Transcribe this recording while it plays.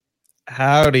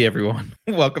Howdy, everyone.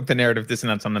 Welcome to Narrative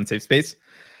Dissonance on Unsafe Space.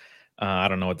 I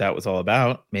don't know what that was all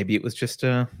about. Maybe it was just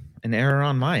an error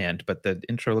on my end, but the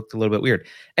intro looked a little bit weird.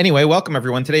 Anyway, welcome,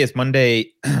 everyone. Today is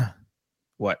Monday,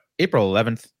 April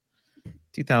 11th,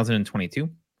 2022.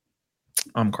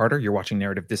 I'm Carter. You're watching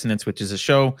Narrative Dissonance, which is a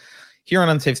show here on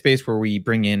Unsafe Space where we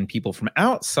bring in people from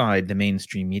outside the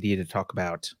mainstream media to talk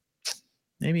about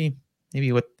maybe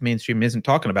what the mainstream isn't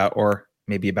talking about, or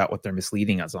maybe about what they're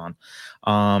misleading us on.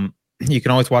 You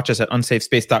can always watch us at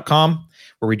unsafespace.com,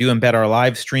 where we do embed our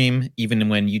live stream. Even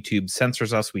when YouTube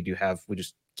censors us, we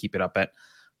just keep it up at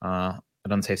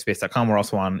unsafespace.com. We're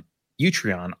also on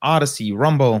Utreon, Odyssey,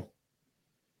 Rumble,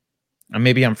 and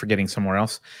maybe I'm forgetting somewhere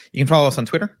else. You can follow us on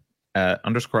Twitter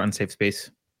 _unsafespace.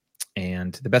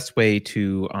 And the best way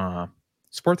to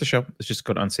support the show is just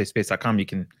go to unsafespace.com. You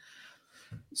can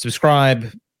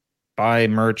subscribe, buy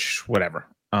merch, whatever.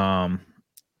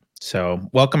 So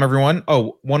welcome, everyone.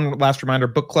 Oh, one last reminder,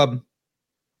 book club.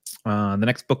 The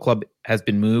next book club has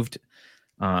been moved,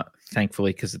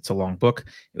 thankfully, because it's a long book.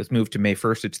 It was moved to May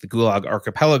 1st. It's The Gulag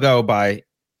Archipelago by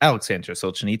Alexandra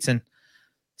Solzhenitsyn.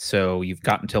 So you've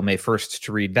got until May 1st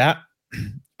to read that.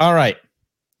 All right.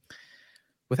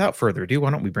 Without further ado,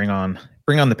 why don't we bring on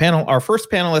the panel? Our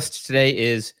first panelist today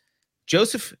is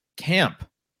Joseph Camp.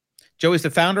 Joey is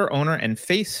the founder, owner, and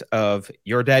face of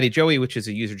Your Daddy Joey, which is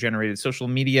a user-generated social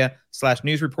media /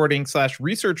 news reporting /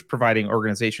 research providing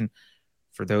organization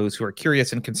for those who are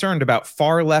curious and concerned about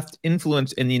far-left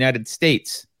influence in the United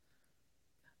States.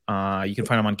 You can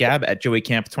find him on Gab at Joey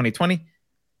Camp 2020,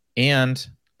 and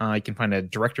you can find a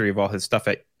directory of all his stuff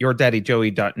at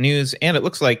yourdaddyjoey.news, and it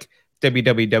looks like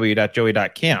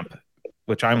www.joey.camp,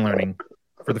 which I'm learning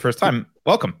for the first time.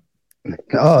 Welcome.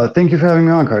 Oh, thank you for having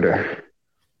me on, Carter.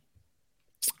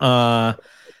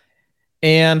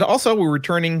 And also we're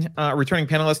returning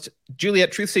panelist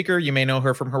Juliet, TruthSeeker. You may know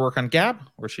her from her work on Gab,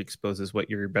 where she exposes what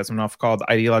Yuri Bezmenov called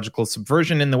ideological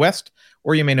subversion in the West,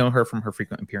 or you may know her from her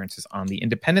frequent appearances on the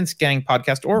Independence Gang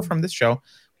podcast, or from this show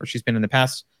where she's been in the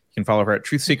past. You can follow her at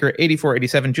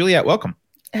TruthSeeker8487. Juliet, welcome.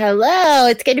 Hello,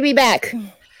 it's good to be back.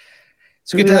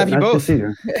 It's good to have you both.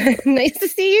 Nice to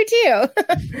see you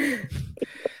too.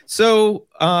 So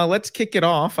let's kick it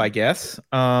off, I guess.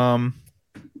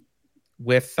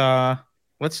 With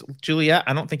Juliet,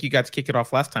 I don't think you got to kick it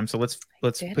off last time, so let's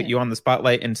put you on the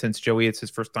spotlight. And since Joey, it's his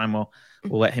first time, we'll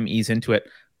let him ease into it.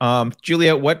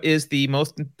 Juliet, what is the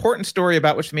most important story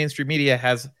about which the mainstream media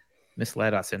has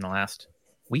misled us in the last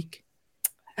week?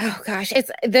 Oh gosh,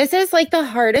 this is like the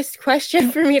hardest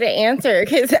question for me to answer,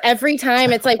 because every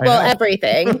time it's like, well,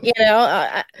 everything,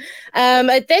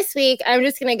 But this week, I'm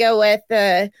just gonna go with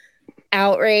the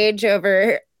outrage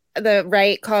over the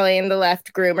right calling the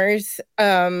left groomers.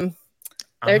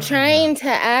 They're trying to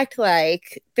act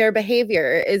like their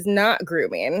behavior is not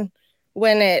grooming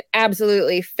when it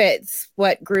absolutely fits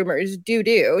what groomers do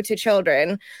to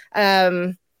children.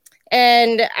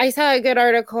 And I saw a good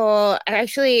article.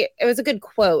 Actually, it was a good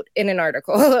quote in an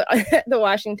article, the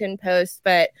Washington Post,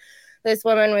 but this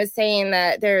woman was saying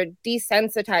that they're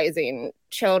desensitizing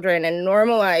children and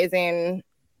normalizing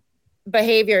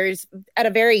behaviors at a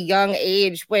very young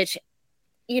age, which,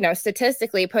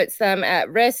 statistically puts them at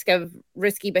risk of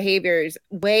risky behaviors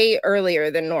way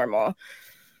earlier than normal.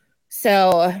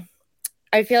 So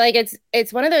I feel like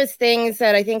it's one of those things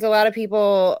that I think a lot of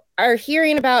people are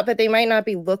hearing about, but they might not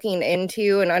be looking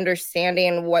into and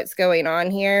understanding what's going on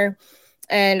here.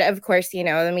 And of course,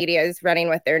 the media is running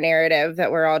with their narrative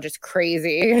that we're all just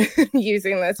crazy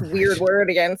using this weird word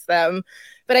against them.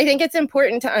 But I think it's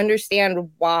important to understand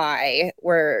why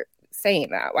we're saying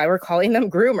that, why we're calling them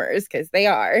groomers, because they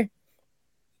are.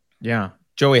 Yeah.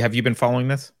 Joey, have you been following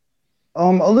this?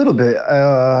 A little bit.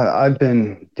 I've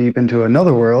been deep into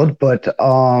another world, but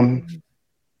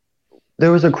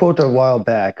there was a quote a while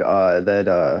back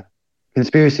that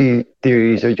conspiracy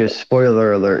theories are just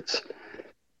spoiler alerts.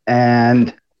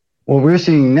 And what we're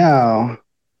seeing now,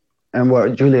 and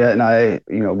what Juliet and I,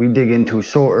 we dig into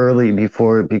so early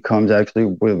before it becomes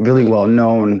actually really well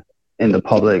known in the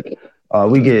public.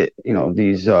 We get,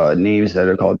 these names that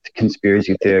are called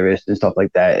conspiracy theorists and stuff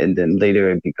like that. And then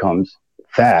later it becomes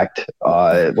fact.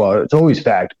 Well, it's always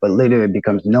fact, but later it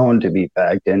becomes known to be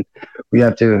fact. And we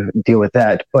have to deal with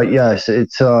that. But yes,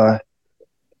 it's from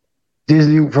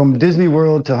Disney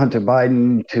World to Hunter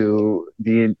Biden to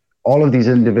all of these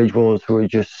individuals who are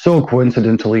just so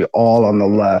coincidentally all on the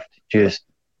left, just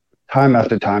time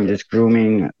after time, just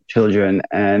grooming children.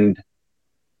 And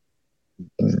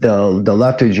the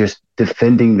left is just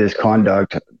defending this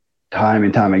conduct time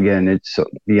and time again. It's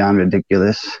beyond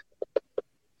ridiculous.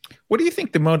 What do you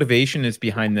think the motivation is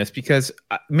behind this? Because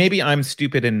maybe I'm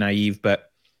stupid and naive,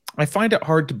 but I find it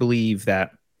hard to believe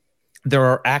that there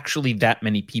are actually that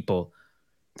many people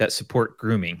that support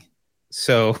grooming.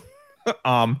 So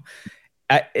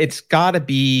it's got to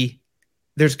be,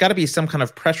 there's got to be some kind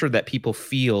of pressure that people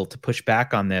feel to push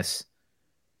back on this,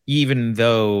 even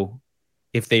though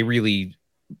if they really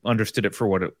understood it for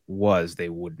what it was, they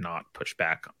would not push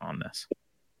back on this.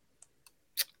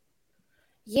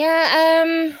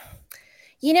 Yeah.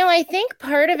 I think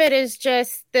part of it is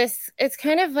just this, it's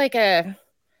kind of like a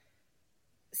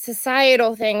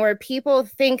societal thing where people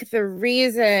think the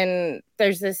reason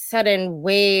there's this sudden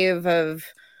wave of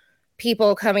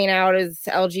people coming out as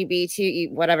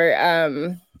LGBT,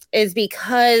 whatever, is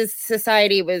because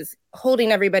society was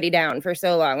holding everybody down for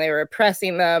so long. They were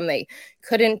oppressing them. They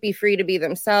couldn't be free to be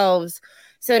themselves.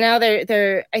 So now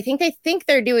I think they think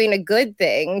they're doing a good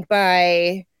thing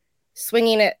by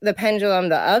swinging the pendulum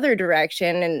the other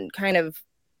direction and kind of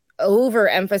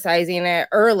overemphasizing it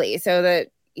early so that,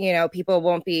 people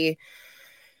won't be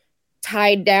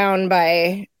tied down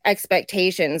by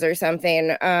expectations or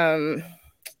something. And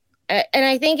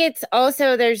I think it's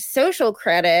also, there's social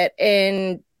credit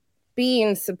in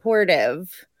being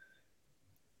supportive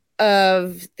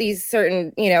of these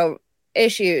certain,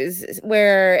 issues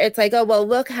where it's like, oh, well,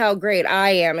 look how great I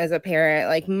am as a parent.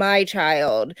 Like my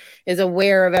child is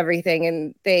aware of everything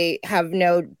and they have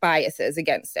no biases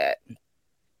against it.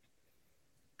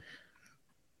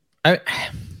 I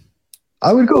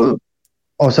would go.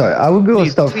 Oh, sorry. I would go a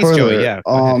step further. Joey, yeah.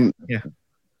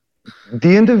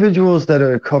 The individuals that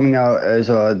are coming out as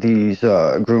these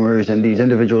groomers and these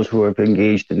individuals who have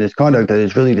engaged in this conduct that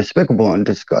is really despicable and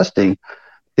disgusting,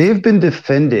 they've been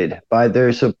defended by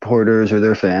their supporters or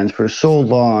their fans for so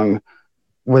long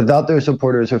without their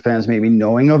supporters or fans maybe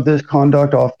knowing of this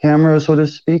conduct off camera, so to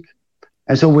speak.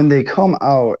 And so when they come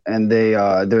out and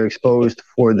they're exposed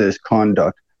for this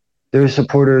conduct, their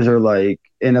supporters are like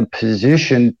in a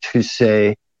position to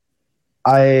say,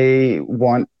 I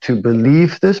want to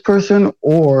believe this person,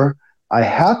 or I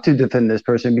have to defend this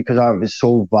person because I was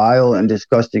so vile and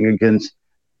disgusting against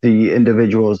the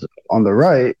individuals on the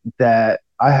right that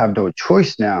I have no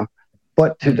choice now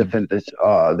but to defend this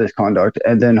conduct,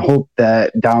 and then hope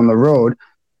that down the road,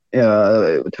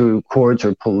 through courts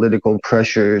or political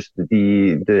pressures,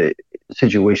 the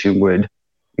situation would,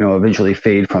 eventually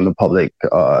fade from the public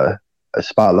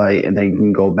spotlight, and they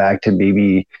can go back to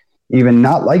maybe even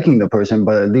not liking the person,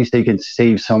 but at least they can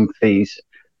save some face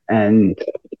and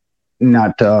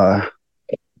not lose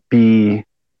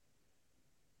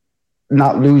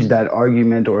that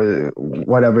argument or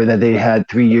whatever that they had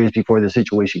 3 years before the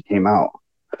situation came out.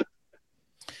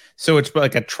 So it's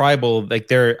like a tribal, like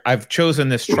I've chosen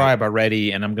this tribe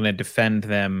already and I'm going to defend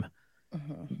them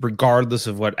regardless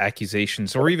of what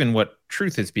accusations or even what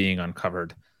truth is being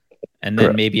uncovered. And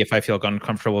then maybe if I feel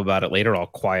uncomfortable about it later, I'll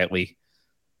quietly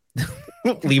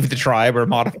leave the tribe or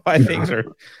modify things.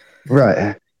 Or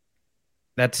right.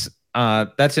 That's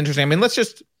interesting. I mean, let's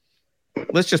just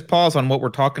pause on what we're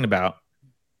talking about,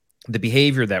 the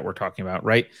behavior that we're talking about,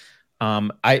 right?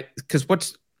 Because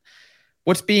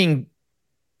what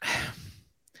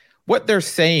they're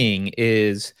saying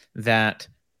is that,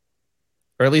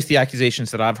 or at least the accusations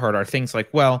that I've heard are things like,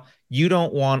 well, you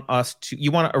want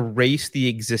to erase the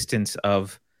existence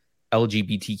of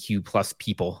LGBTQ plus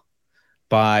people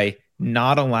by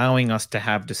not allowing us to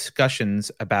have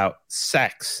discussions about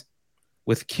sex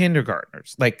with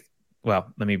kindergartners. Like,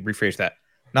 well, let me rephrase that.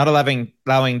 Not allowing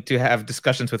to have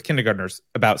discussions with kindergartners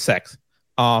about sex.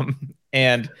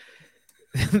 And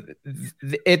they've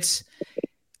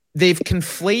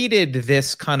conflated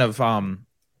this kind of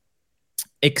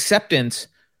acceptance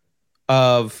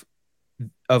of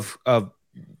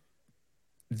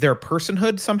their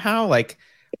personhood somehow, like,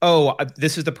 oh,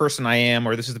 this is the person I am,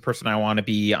 or this is the person I want to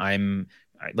be. I'm,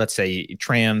 let's say,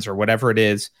 trans or whatever it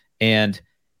is. And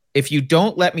if you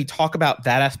don't let me talk about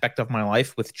that aspect of my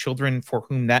life with children for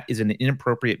whom that is an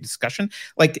inappropriate discussion,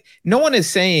 like no one is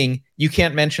saying you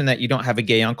can't mention that you don't have a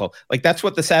gay uncle. Like that's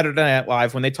what the Saturday Night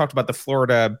Live, when they talked about the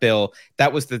Florida bill,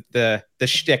 that was the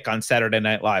shtick on Saturday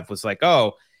Night Live, was like,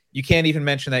 oh, you can't even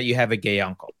mention that you have a gay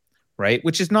uncle, right?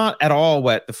 Which is not at all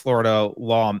what the Florida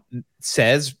law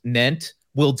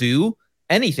will do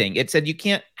anything. It said you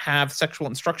can't have sexual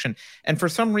instruction. And for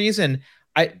some reason,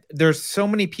 there's so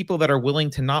many people that are willing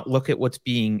to not look at what's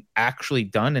being actually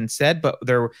done and said, but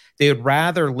they would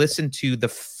rather listen to the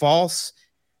false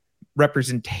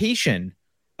representation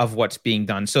of what's being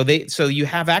done. So you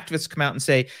have activists come out and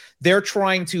say they're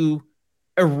trying to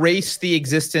erase the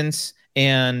existence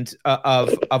and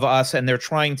of us, and they're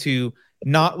trying to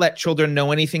not let children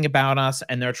know anything about us,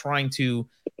 and they're trying to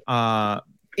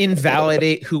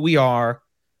invalidate who we are.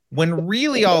 when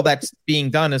really all that's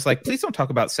being done is like, please don't talk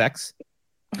about sex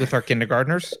with our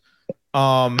kindergartners.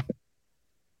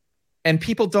 And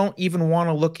people don't even want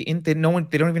to look in. They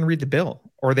don't even read the bill,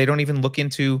 or they don't even look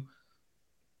into,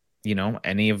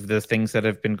 any of the things that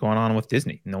have been going on with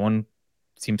Disney. No one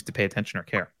seems to pay attention or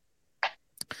care.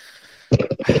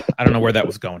 I don't know where that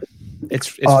was going. It's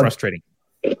frustrating.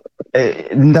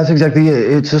 That's exactly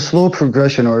it. It's a slow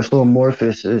progression or a slow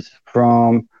morphosis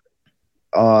from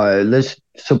let's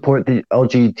support the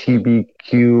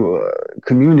LGBTQ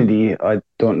community. I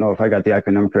don't know if I got the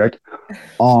acronym correct.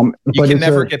 You can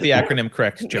never get the acronym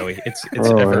correct, Joey. It's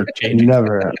ever changing.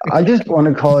 Never. I just want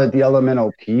to call it the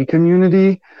LMNOP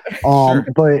community. Sure.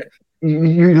 But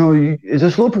it's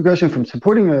a slow progression from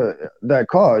supporting that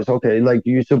cause. Okay, like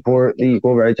you support the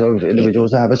equal rights of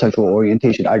individuals to have a sexual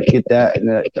orientation. I get that, and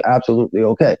that's absolutely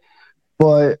okay.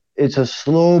 But it's a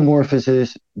slow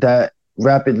morphosis that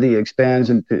rapidly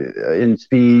expands in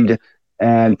speed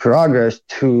and progress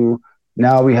to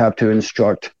now we have to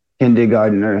instruct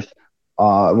kindergartners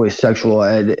with sexual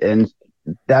ed and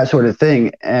that sort of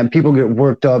thing. And people get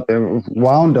worked up and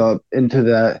wound up into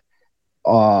that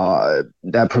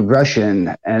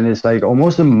progression, and it's like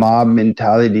almost a mob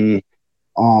mentality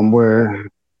where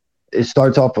it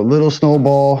starts off a little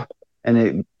snowball and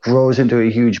it grows into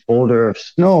a huge boulder of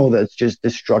snow that's just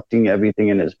destructing everything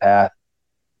in its path.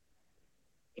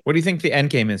 What do you think the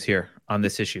end game is here on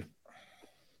this issue?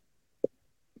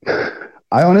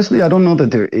 I don't know that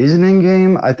there is an end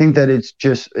game. I think that it's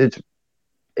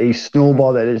a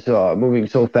snowball that is moving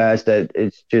so fast that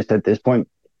it's just at this point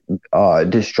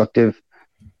destructive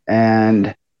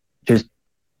and just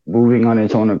moving on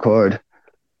its own accord.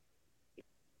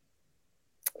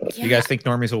 You guys think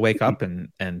normies will wake up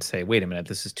and say, wait a minute,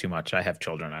 this is too much. I have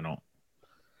children.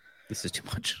 This is too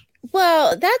much.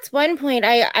 Well, that's one point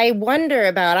I wonder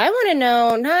about. I want to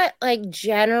know, not like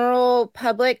general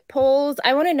public polls.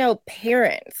 I want to know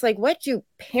parents. Like, what do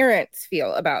parents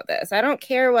feel about this? I don't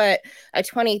care what a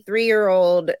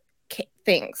 23-year-old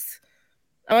thinks.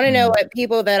 I want to know what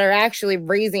people that are actually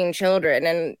raising children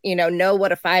and, know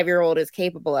what a 5-year-old is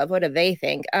capable of. What do they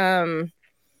think?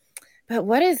 But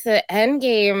what is the end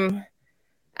game?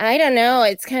 I don't know.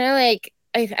 It's kind of like,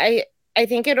 I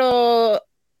think it'll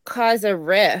cause a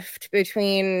rift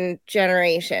between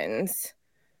generations.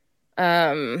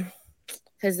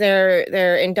 Because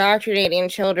they're indoctrinating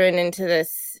children into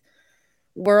this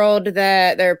world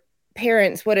that their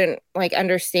parents wouldn't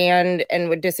understand and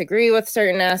would disagree with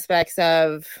certain aspects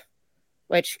of,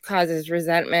 which causes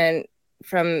resentment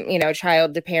from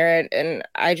child to parent. And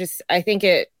I think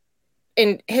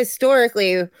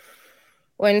historically,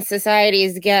 when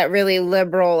societies get really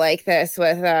liberal like this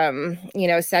with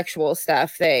sexual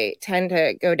stuff, they tend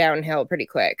to go downhill pretty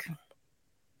quick.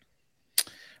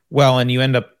 Well, and you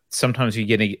end up sometimes you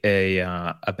get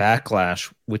a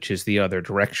backlash, which is the other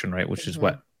direction, right? Which is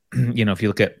what if you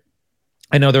look at.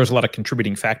 I know there was a lot of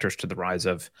contributing factors to the rise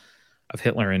of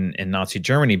Hitler in Nazi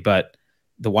Germany, but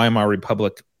the Weimar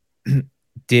Republic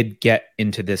did get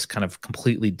into this kind of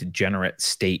completely degenerate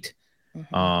state.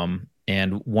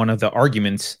 And one of the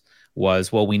arguments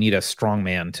was, well, we need a strong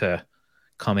man to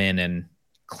come in and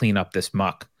clean up this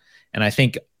muck. And I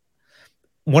think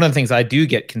one of the things I do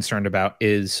get concerned about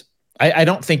is I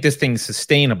don't think this thing's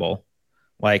sustainable.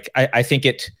 Like, I think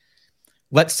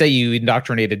let's say you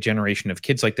indoctrinate a generation of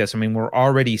kids like this. I mean, we're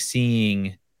already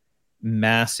seeing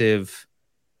massive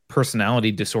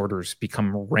personality disorders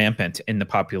become rampant in the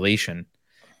population,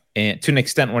 and to an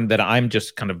extent one that I'm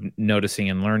just kind of noticing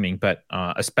and learning, but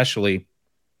especially,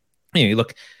 you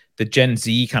look, the Gen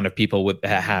Z kind of people would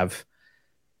have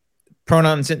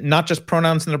pronouns, not just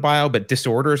pronouns in their bio, but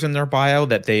disorders in their bio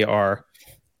that they are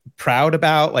proud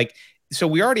about. Like, so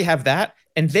we already have that,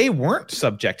 and they weren't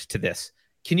subject to this.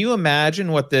 Can you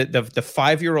imagine what the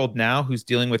 5-year-old now who's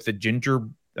dealing with the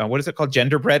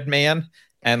genderbread man,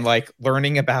 and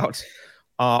learning about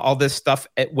all this stuff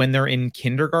when they're in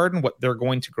kindergarten, what they're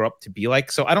going to grow up to be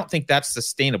like? So I don't think that's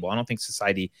sustainable. I don't think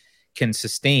society can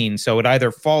sustain. So it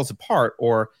either falls apart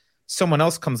or someone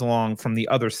else comes along from the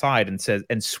other side and says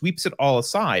and sweeps it all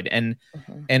aside. And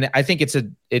I think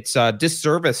it's a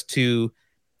disservice to,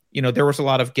 there was a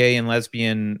lot of gay and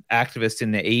lesbian activists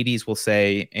in the 80s, we'll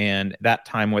say, and that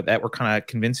time that were kind of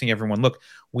convincing everyone, look,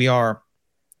 we are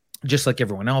just like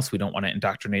everyone else. We don't want to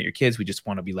indoctrinate your kids. We just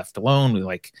want to be left alone.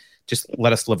 We just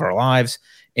let us live our lives.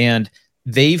 And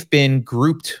they've been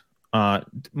grouped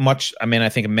much. I mean, I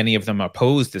think many of them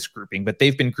oppose this grouping, but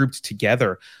they've been grouped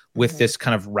together with this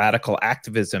kind of radical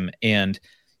activism. And,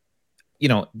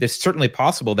 it's certainly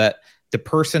possible that the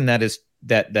person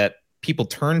that people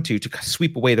turn to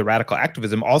sweep away the radical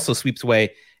activism also sweeps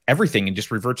away everything and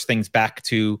just reverts things back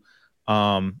to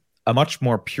a much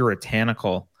more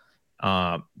puritanical,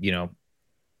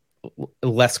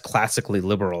 less classically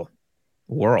liberal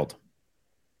world.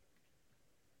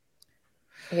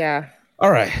 Yeah.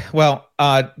 All right. Well,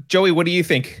 Joey, what do you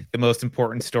think the most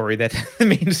important story that the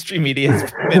mainstream media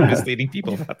has been misleading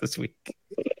people about this week?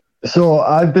 So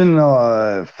I've been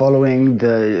following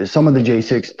some of the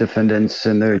J6 defendants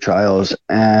in their trials,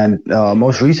 and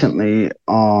most recently,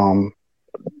 a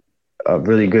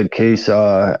really good case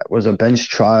was a bench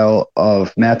trial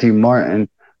of Matthew Martin,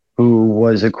 who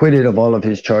was acquitted of all of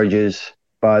his charges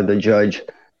by the judge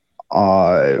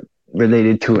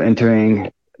related to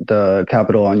entering the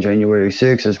Capitol on January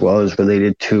 6th, as well as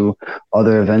related to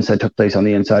other events that took place on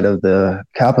the inside of the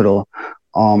Capitol.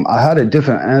 I had a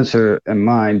different answer in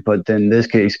mind, but then this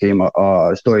case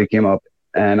story came up,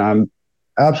 and I'm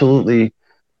absolutely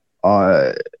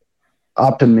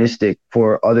optimistic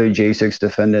for other J6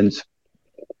 defendants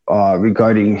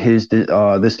regarding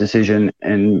this decision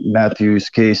in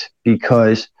Matthew's case,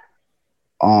 because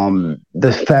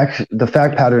the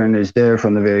fact pattern is there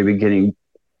from the very beginning.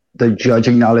 The judge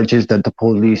acknowledges that the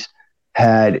police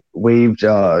had waved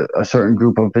a certain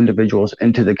group of individuals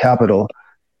into the Capitol,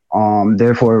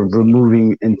 therefore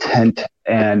removing intent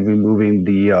and removing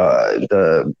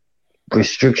the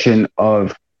restriction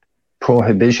of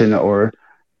prohibition or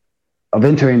of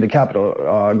entering the Capitol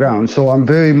grounds. So I'm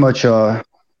very much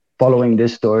following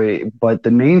this story, but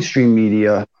the mainstream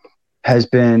media has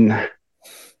been,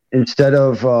 instead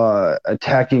of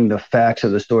attacking the facts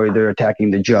of the story, they're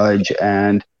attacking the judge,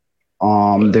 and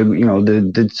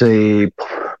it's a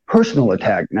personal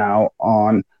attack now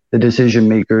on the decision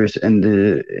makers in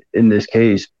this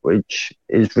case, which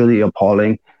is really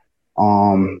appalling,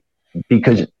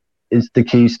 because it's the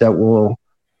case that will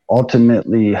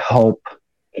ultimately help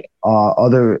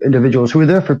other individuals who were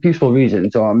there for peaceful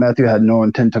reasons. Matthew had no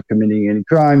intent of committing any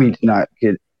crime. He did not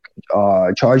get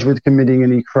charged with committing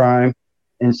any crime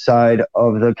inside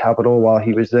of the Capitol while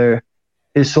he was there.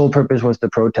 His sole purpose was to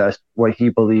protest what he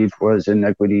believed was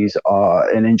inequities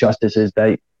and injustices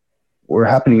that were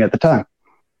happening at the time.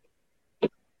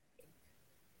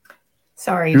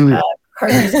 Sorry,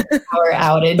 Carter's power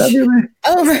outage.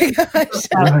 Oh my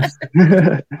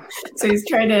gosh. So he's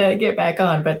trying to get back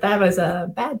on, but that was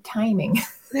a bad timing.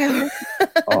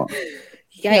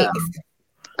 Yikes.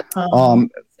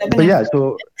 But yeah,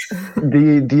 so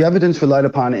the evidence relied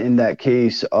upon in that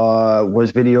case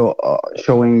was video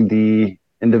showing the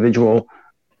individual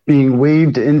being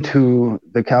waved into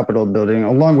the Capitol building,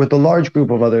 along with a large group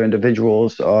of other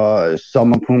individuals,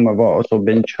 some of whom have also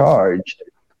been charged.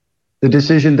 The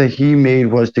decision that he made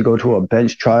was to go to a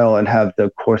bench trial and have the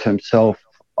court himself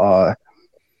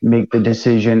make the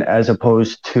decision, as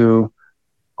opposed to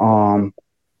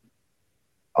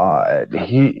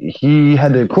he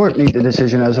had the court make the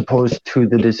decision, as opposed to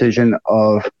the decision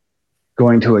of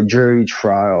going to a jury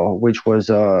trial, which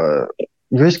was a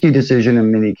risky decision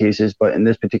in many cases, but in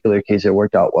this particular case, it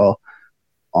worked out well.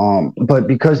 But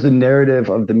because the narrative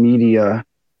of the media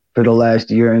for the last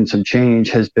year and some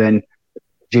change has been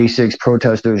J6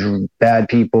 protesters, bad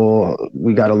people,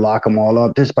 we got to lock them all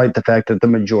up, despite the fact that the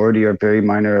majority are very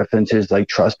minor offenses like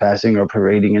trespassing or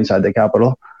parading inside the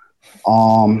Capitol.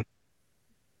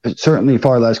 But certainly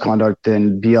far less conduct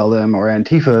than BLM or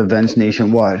Antifa events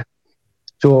nationwide.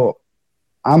 So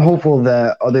I'm hopeful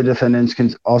that other defendants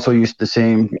can also use the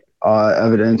same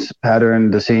evidence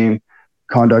pattern, the same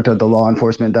conduct of the law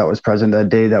enforcement that was present that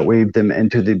day that waved them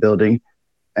into the building,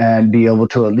 and be able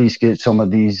to at least get some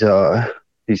of these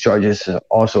charges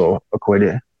also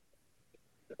acquitted.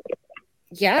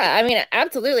 Yeah, I mean,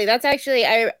 absolutely. That's actually,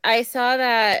 I saw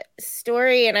that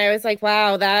story and I was like,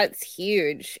 wow, that's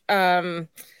huge.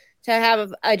 To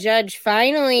have a judge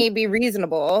finally be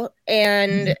reasonable,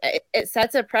 and it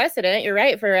sets a precedent, you're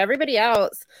right, for everybody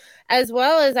else, as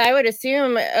well as I would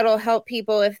assume it'll help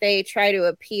people if they try to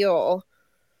appeal.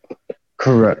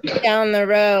 Correct. Down the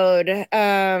road.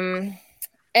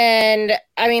 And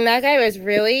I mean, that guy was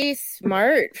really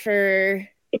smart for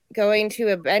going to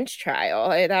a bench trial.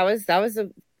 That was a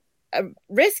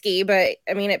risky, but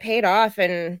I mean, it paid off.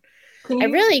 And I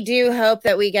really do hope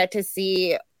that we get to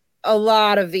see a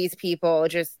lot of these people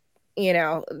just,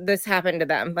 this happened to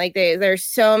them. Like there's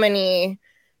so many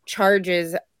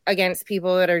charges against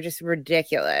people that are just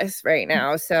ridiculous right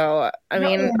now. So, I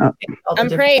mean, I'm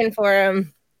praying for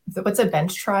them. What's a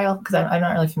bench trial? Because I'm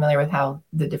not really familiar with how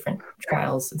the different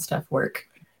trials and stuff work.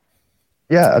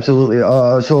 Yeah, absolutely.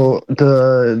 So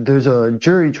there's a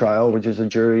jury trial, which is a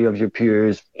jury of your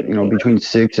peers, between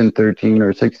 6 and 13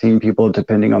 or 16 people,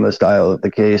 depending on the style of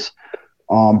the case.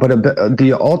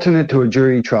 The alternate to a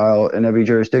jury trial in every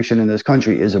jurisdiction in this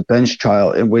country is a bench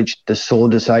trial in which the sole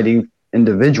deciding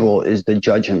individual is the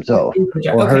judge himself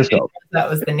or herself. That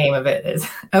was the name of it. Is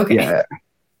okay. Yeah.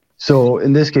 So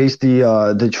in this case,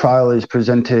 the trial is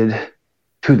presented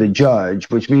to the judge,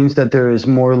 which means that there is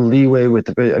more leeway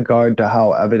with regard to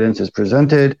how evidence is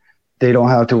presented. They don't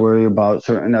have to worry about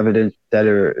certain evidence that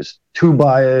is too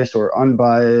biased or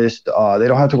unbiased. They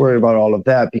don't have to worry about all of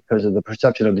that because of the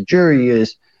perception of the jury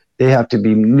is they have to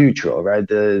be neutral, right?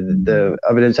 The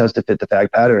evidence has to fit the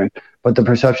fact pattern. But the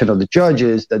perception of the judge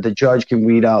is that the judge can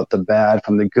weed out the bad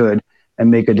from the good and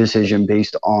make a decision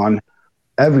based on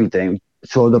everything.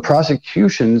 So the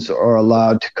prosecutions are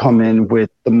allowed to come in with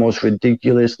the most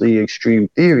ridiculously extreme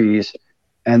theories,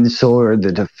 and so are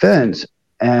the defense.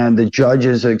 And the judge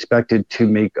is expected to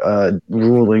make a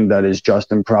ruling that is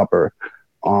just and proper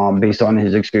based on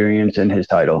his experience and his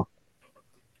title.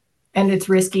 And it's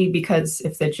risky because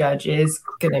if the judge is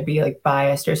going to be like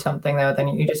biased or something, though, then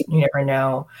you never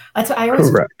know. That's what I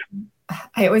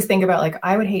always think about. Like,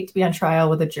 I would hate to be on trial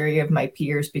with a jury of my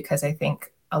peers because I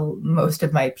think most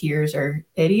of my peers are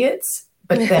idiots.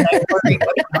 But then I worry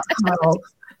about how,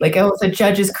 like, oh, if the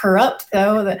judge is corrupt,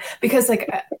 though, because like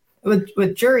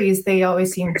with juries, they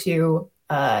always seem to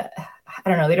I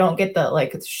don't know, they don't get the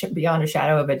like beyond a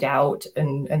shadow of a doubt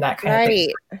and that kind of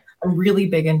thing. I'm really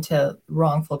big into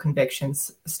wrongful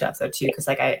convictions stuff though too, because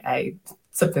like I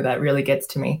something that really gets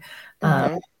to me.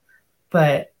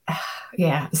 But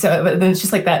yeah, so but then it's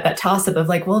just like that toss up of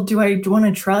like, well, do I want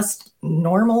to trust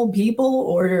normal people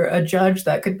or a judge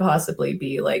that could possibly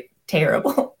be like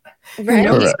terrible?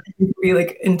 Right. Be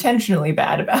like intentionally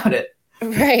bad about it.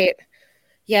 Right.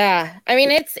 Yeah. I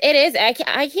mean, it is. I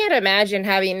can't imagine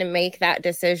having to make that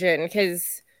decision,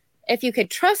 because if you could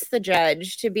trust the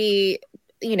judge to be,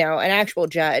 an actual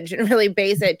judge and really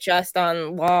base it just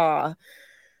on law,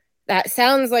 that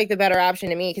sounds like the better option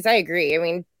to me, because I agree. I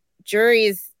mean,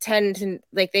 juries tend to,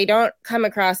 like, they don't come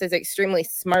across as extremely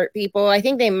smart people. I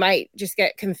think they might just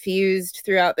get confused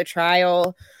throughout the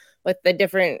trial with the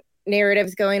different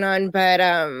narratives going on, but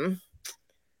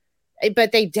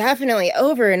they definitely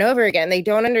over and over again, they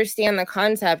don't understand the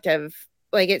concept of,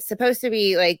 like, it's supposed to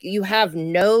be like you have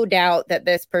no doubt that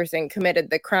this person committed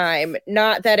the crime,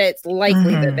 not that it's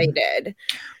likely that they did.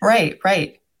 Right.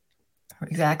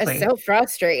 Exactly. It's so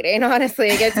frustrating. Honestly,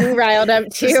 it gets me riled up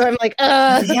too. I'm like,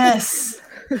 yes.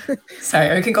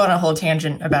 Sorry, we can go on a whole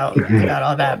tangent about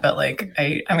all that, but like,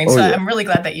 I'm really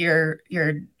glad that you're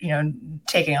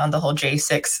taking on the whole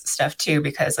J6 stuff too,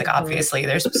 because like obviously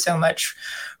there's so much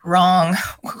wrong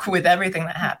with everything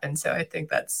that happened. So I think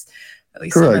that's at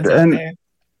least correct. And there.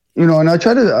 And I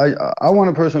try to I want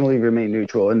to personally remain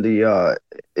neutral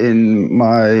in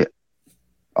my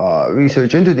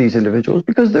research into these individuals,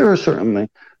 because there are certainly,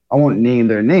 I won't name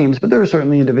their names, but there are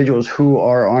certainly individuals who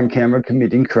are on camera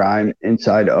committing crime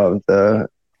inside of the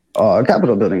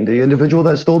Capitol building. The individual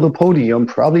that stole the podium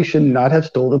probably should not have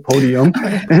stole the podium,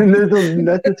 and there's a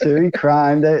necessary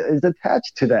crime that is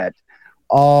attached to that.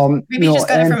 Maybe you just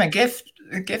got it from a gift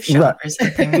shop or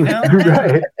something,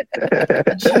 Right.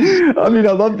 I mean,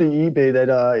 I love the eBay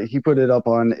that he put it up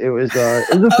on. It was a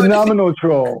phenomenal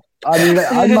troll. I mean,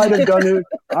 I might have done it.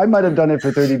 I might have done it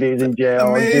for 30 days in jail.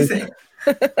 Amazing.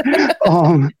 But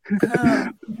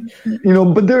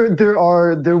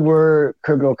there were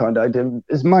criminal conduct,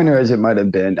 as minor as it might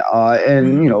have been,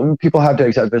 and people have to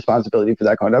accept responsibility for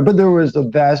that conduct. But there was a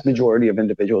vast majority of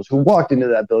individuals who walked into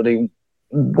that building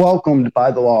welcomed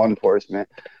by the law enforcement,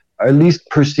 or at least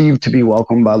perceived to be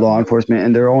welcomed by law enforcement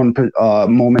in their own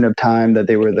moment of time that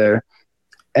they were there.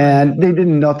 And they did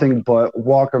nothing but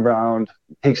walk around,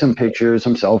 take some pictures,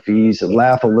 some selfies,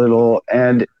 laugh a little,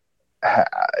 and it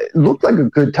looked like a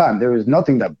good time. There was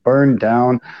nothing that burned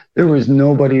down. There was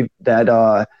nobody that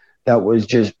was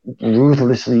just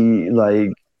ruthlessly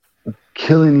like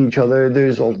killing each other.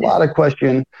 There's a lot of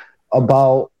question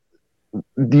about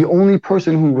the only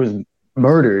person who was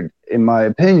murdered, in my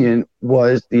opinion,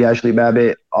 was the Ashley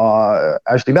Babbitt,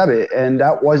 and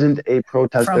that wasn't a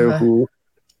protester who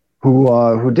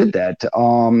did that.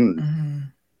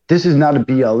 This is not a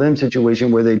BLM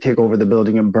situation where they take over the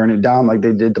building and burn it down like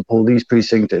they did the police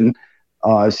precinct in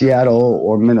Seattle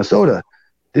or Minnesota.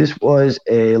 This was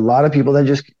a lot of people that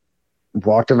just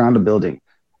walked around the building.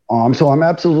 So I'm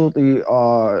absolutely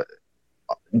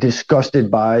disgusted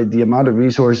by the amount of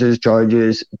resources,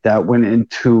 charges that went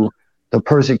into the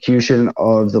persecution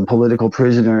of the political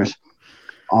prisoners,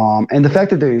 and the fact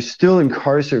that they're still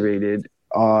incarcerated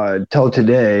till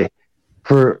today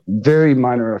for very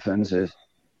minor offenses.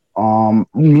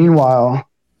 Meanwhile,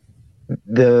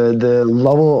 the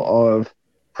level of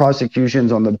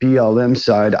prosecutions on the BLM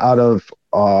side out of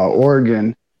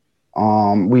Oregon,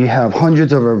 we have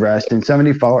hundreds of arrests, and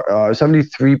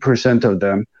 73% of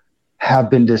them have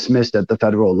been dismissed at the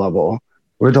federal level.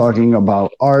 We're talking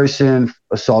about arson,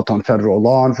 assault on federal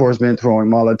law enforcement, throwing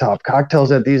Molotov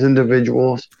cocktails at these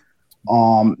individuals.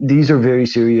 These are very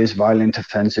serious violent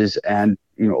offenses and,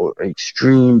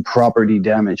 extreme property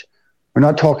damage. We're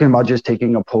not talking about just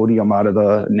taking a podium out of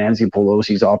the Nancy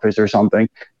Pelosi's office or something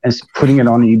and putting it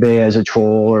on eBay as a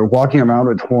troll, or walking around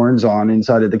with horns on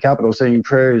inside of the Capitol saying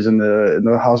prayers in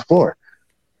the House floor.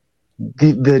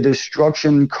 The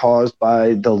destruction caused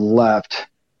by the left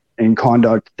in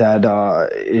conduct that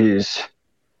is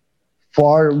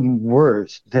far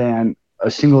worse than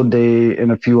a single day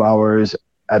and a few hours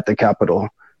at the Capitol.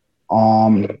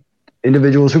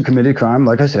 Individuals who committed crime,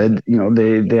 like I said,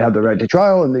 they have the right to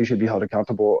trial and they should be held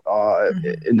accountable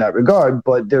in that regard.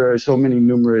 But there are so many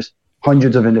numerous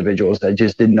hundreds of individuals that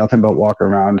just did nothing but walk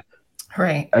around,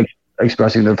 right,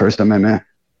 expressing their First Amendment.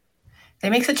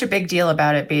 They make such a big deal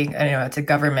about it being, it's a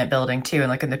government building too,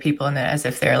 and looking at the people in it as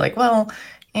if they're like, well,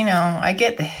 I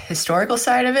get the historical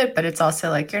side of it, but it's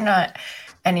also like you're not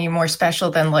any more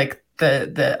special than like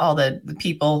all the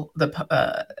people that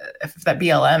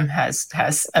BLM has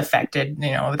affected,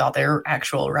 with all their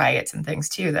actual riots and things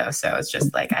too, though. So it's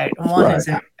just like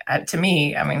to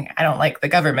me, I don't like the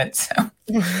government, so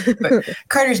but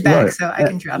Carter's back, right. So I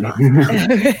can drop off.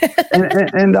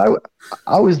 and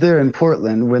I was there in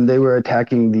Portland when they were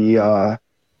attacking the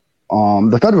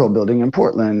federal building in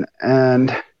Portland, and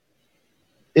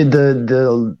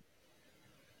the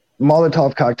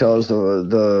Molotov cocktails,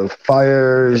 the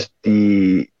fires,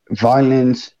 the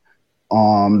violence,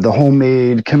 the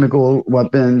homemade chemical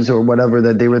weapons or whatever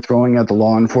that they were throwing at the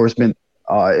law enforcement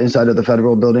inside of the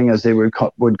federal building as they would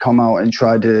come out and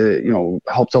try to,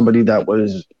 help somebody that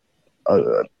was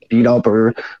beat up,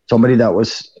 or somebody that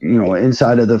was,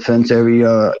 inside of the fence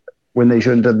area when they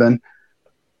shouldn't have been.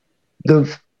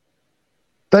 The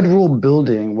federal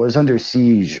building was under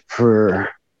siege for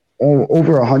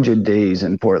over 100 days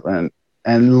in Portland,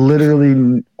 and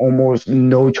literally almost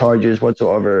no charges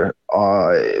whatsoever.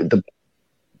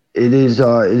 It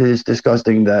is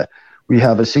disgusting that we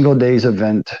have a single day's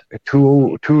event,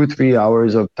 2 or 3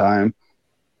 hours of time,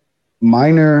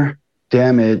 minor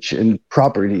damage in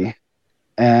property,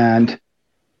 and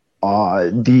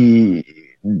the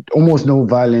almost no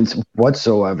violence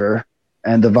whatsoever.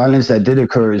 And the violence that did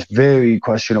occur is very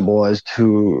questionable as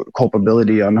to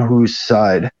culpability on whose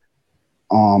side.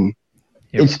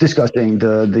 It's disgusting,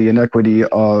 the inequity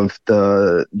of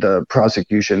the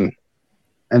prosecution.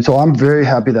 And so I'm very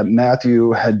happy that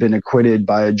Matthew had been acquitted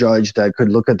by a judge that could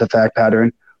look at the fact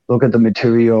pattern, look at the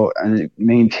material, and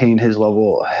maintain his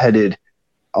level-headed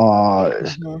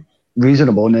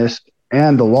reasonableness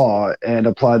and the law, and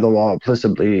apply the law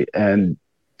implicitly and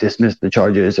dismiss the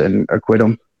charges and acquit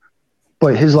him.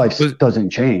 But his life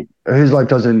doesn't change. His life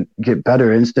doesn't get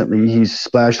better instantly. He's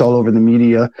splashed all over the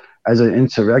media as an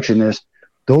insurrectionist.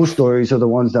 Those stories are the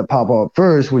ones that pop up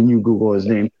first when you Google his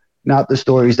name, not the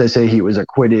stories that say he was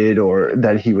acquitted or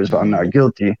that he was found not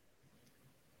guilty.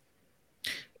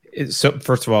 So,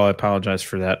 first of all, I apologize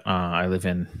for that. I live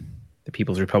in the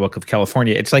People's Republic of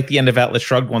California. It's like the end of Atlas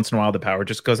Shrugged. Once in a while, the power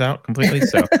just goes out completely.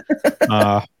 So,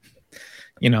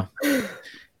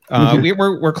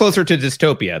 we're closer to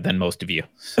dystopia than most of you.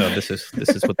 So this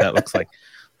is what that looks like.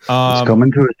 It's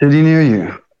coming to a city near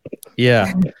you.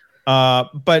 Yeah.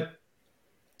 But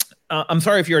I'm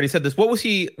sorry if you already said this. What was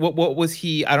he? What was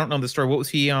he? I don't know the story. What was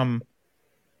he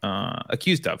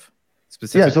accused of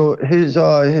specifically? Yeah, so his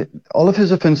all of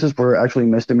his offenses were actually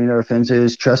misdemeanor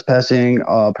offenses: trespassing,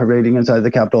 parading inside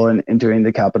the Capitol, and entering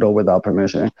the Capitol without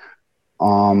permission.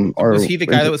 Was he the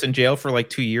guy that was in jail for like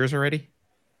 2 years already?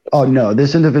 Oh no,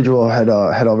 this individual had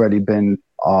already been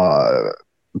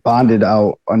bonded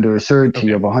out under a surety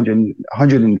of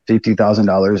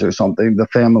 $150,000 or something. The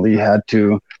family had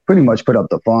to pretty much put up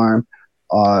the farm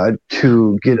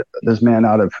to get this man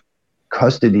out of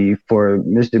custody for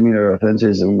misdemeanor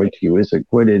offenses in which he was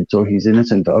acquitted, so he's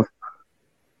innocent of.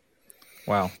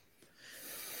 Wow.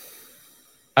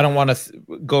 I don't want to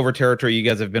go over territory you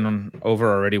guys have been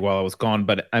over already while I was gone,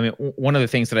 but I mean, one of the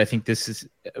things that I think this is,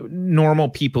 normal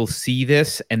people see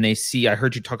this and they see, I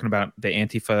heard you talking about the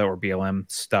Antifa or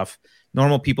BLM stuff.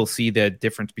 Normal people see the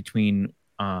difference between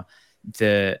I'll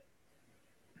say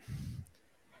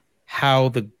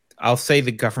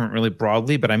the government really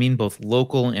broadly, but I mean both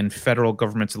local and federal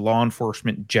governments, law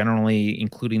enforcement generally,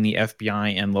 including the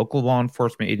FBI and local law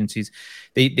enforcement agencies.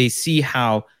 They see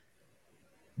how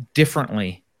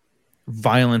differently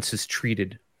violence is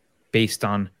treated based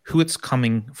on who it's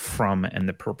coming from and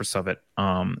the purpose of it.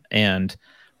 And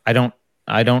I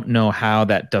don't know how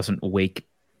that doesn't wake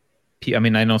people. I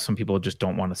mean, I know some people just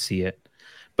don't want to see it,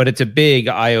 but it's a big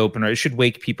eye opener. It should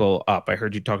wake people up. I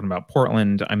heard you talking about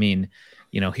Portland. I mean,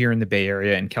 here in the Bay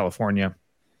Area in California,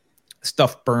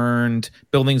 stuff burned,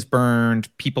 buildings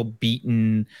burned, people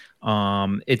beaten.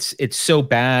 It's so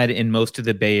bad in most of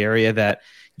the Bay Area that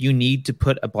you need to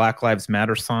put a Black Lives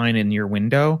Matter sign in your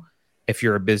window if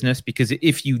you're a business, because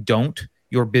if you don't,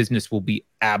 your business will be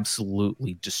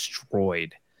absolutely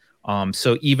destroyed.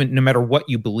 So even no matter what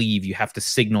you believe, you have to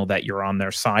signal that you're on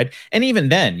their side. And even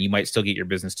then, you might still get your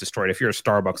business destroyed. If you're a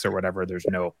Starbucks or whatever, there's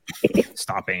no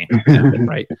stopping it,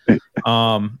 right?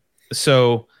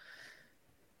 So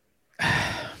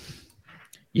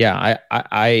yeah,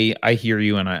 I hear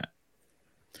you, and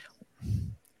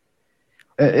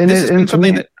this is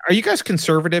something that. Are you guys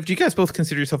conservative? Do you guys both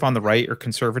consider yourself on the right or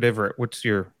conservative, or what's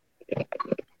your?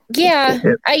 Yeah,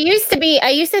 I used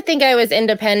to think I was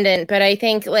independent, but I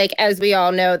think, like, as we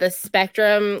all know, the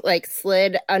spectrum like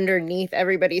slid underneath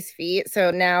everybody's feet. So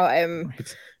now I'm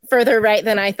further right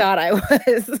than I thought I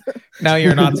was. Now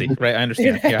you're a Nazi, right? I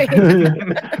understand. Right.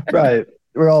 Yeah. Right.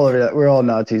 We're all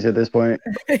Nazis at this point.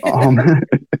 I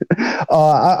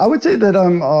would say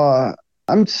that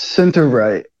I'm center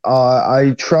right.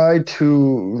 I try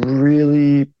to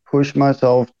really push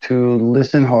myself to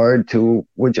listen hard to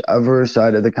whichever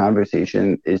side of the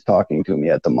conversation is talking to me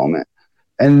at the moment,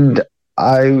 and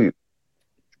I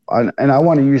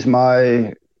want to use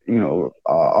my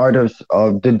art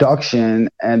of deduction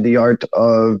and the art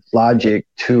of logic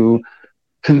to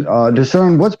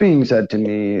discern what's being said to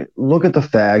me, look at the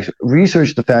facts,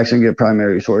 research the facts, and get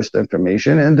primary source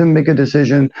information, and then make a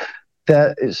decision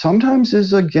that sometimes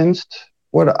is against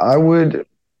what I would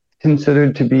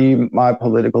consider to be my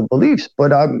political beliefs.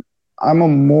 But I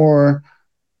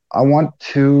want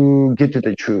to get to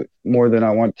the truth more than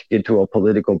I want to get to a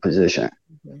political position.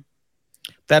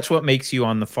 That's what makes you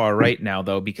on the far right now,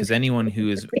 though, because anyone who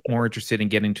is more interested in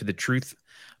getting to the truth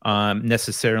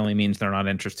necessarily means they're not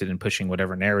interested in pushing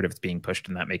whatever narrative is being pushed,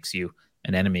 and that makes you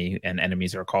an enemy, and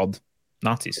enemies are called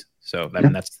Nazis. So I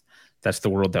mean, that's the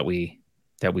world that we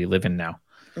live in now.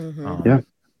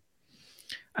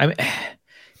 I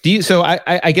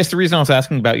guess the reason I was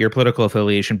asking about your political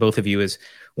affiliation, both of you, is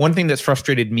one thing that's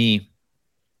frustrated me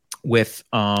with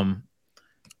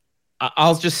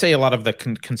I'll just say a lot of the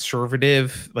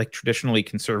conservative, like traditionally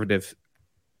conservative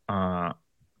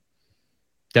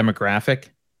demographic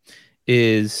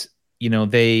is,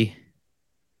 they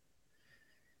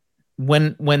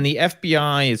when the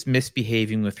FBI is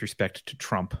misbehaving with respect to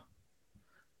Trump,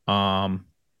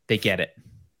 they get it,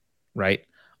 right?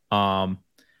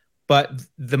 But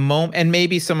the moment, and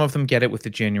maybe some of them get it with the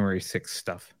January 6th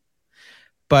stuff,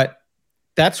 but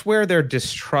that's where their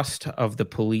distrust of the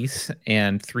police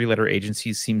and three-letter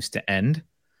agencies seems to end.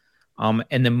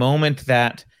 And the moment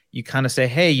that you kind of say,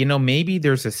 hey, maybe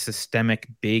there's a systemic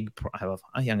I'm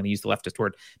going to use the leftist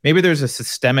word. Maybe there's a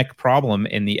systemic problem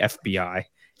in the FBI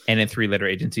and in three-letter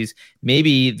agencies.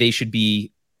 Maybe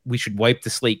we should wipe the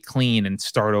slate clean and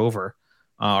start over.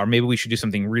 Or maybe we should do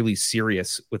something really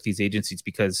serious with these agencies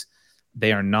because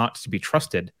they are not to be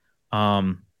trusted.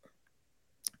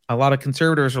 A lot of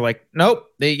conservatives are like, nope,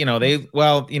 they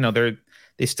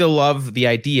still love the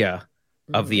idea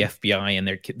of the FBI, and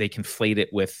they conflate it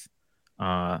with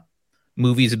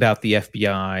movies about the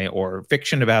FBI or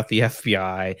fiction about the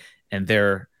FBI, and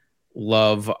their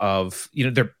love of,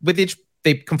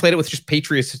 they conflate it with just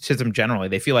patriotism generally.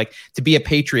 They feel like to be a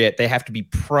patriot, they have to be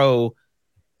pro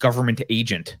government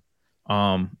agent.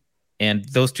 And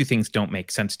those two things don't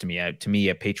make sense to me. To me,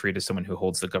 a patriot is someone who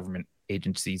holds the government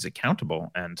agencies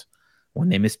accountable. And when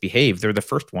they misbehave, they're the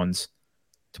first ones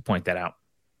to point that out.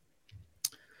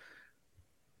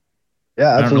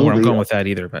 Yeah, absolutely. I don't know where I'm going with that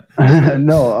either, but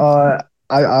no,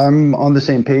 I'm on the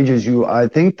same page as you. I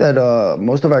think that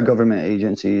most of our government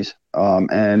agencies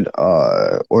and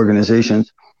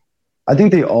organizations, I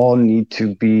think they all need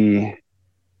to be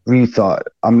rethought.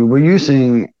 I mean, we're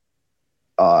using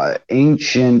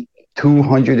ancient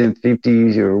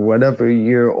 250s or whatever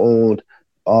year old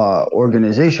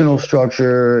organizational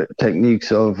structure,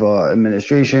 techniques of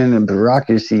administration and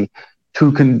bureaucracy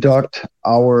to conduct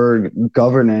our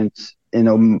governance in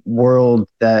a world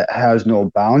that has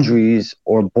no boundaries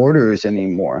or borders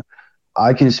anymore.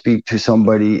 I can speak to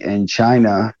somebody in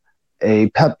China. A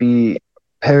peppy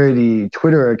parody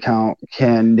Twitter account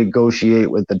can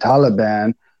negotiate with the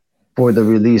Taliban for the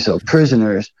release of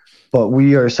prisoners, but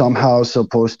we are somehow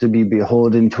supposed to be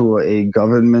beholden to a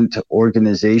government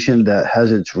organization that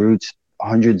has its roots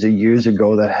hundreds of years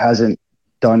ago, that hasn't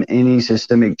done any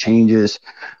systemic changes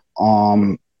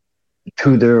to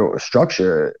their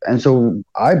structure. And so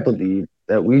I believe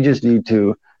that we just need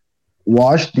to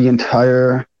wash the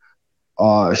entire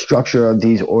structure of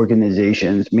these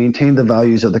organizations, maintain the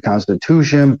values of the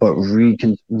Constitution, but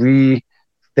rethink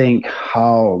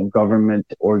how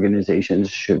government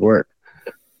organizations should work.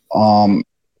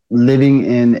 Living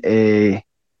in a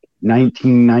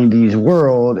 1990s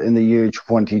world in the year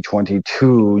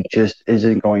 2022 just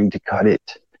isn't going to cut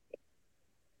it.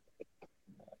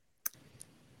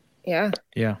 Yeah.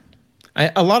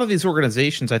 A lot of these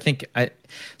organizations, I think,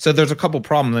 so there's a couple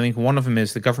problems. I think one of them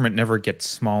is the government never gets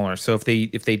smaller. So if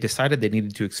they decided they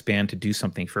needed to expand to do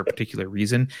something for a particular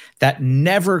reason, that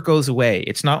never goes away.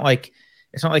 It's not like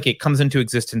it comes into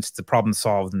existence, the problem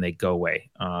solved, and they go away.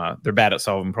 They're bad at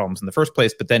solving problems in the first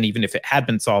place. But then even if it had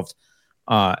been solved,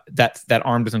 that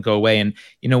arm doesn't go away. And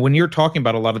when you're talking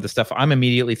about a lot of the stuff, I'm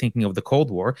immediately thinking of the Cold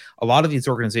War. A lot of these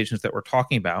organizations that we're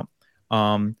talking about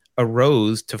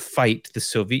arose to fight the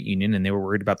Soviet Union, and they were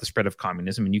worried about the spread of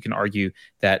communism. And you can argue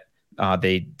that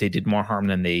they did more harm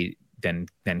than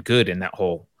good in that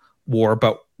whole war.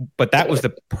 But that was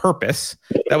the purpose.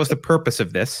 That was the purpose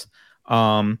of this.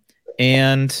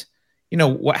 And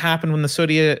what happened when the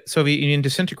Soviet Union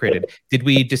disintegrated? Did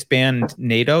we disband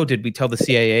NATO? Did we tell the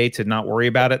CIA to not worry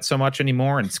about it so much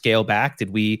anymore and scale back?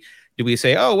 Did we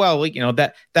say, oh well,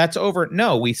 that's over?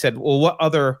 No, we said, well,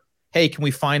 hey, can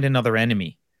we find another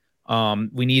enemy?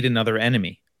 We need another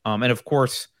enemy. And of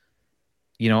course,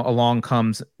 along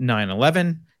comes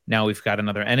 9/11. Now we've got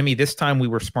another enemy. This time we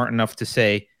were smart enough to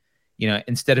say,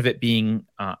 instead of it being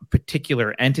a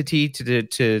particular entity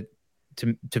to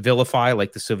vilify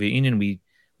like the Soviet Union, we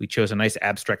chose a nice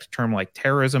abstract term like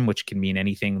terrorism, which can mean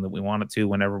anything that we want it to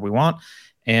whenever we want.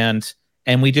 And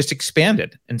we just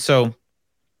expanded. And so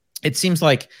it seems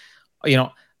like,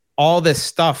 all this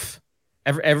stuff,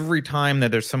 every time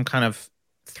that there's some kind of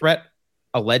threat,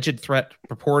 alleged threat,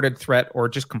 purported threat, or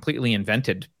just completely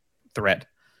invented threat,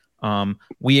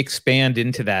 we expand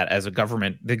into that as a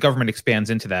government. The government expands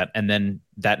into that, and then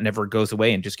that never goes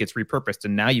away and just gets repurposed.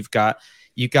 And now you've got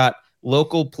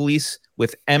local police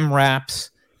with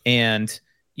MRAPs and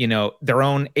their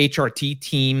own HRT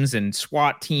teams and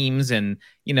SWAT teams, and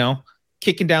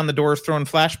kicking down the doors, throwing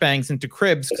flashbangs into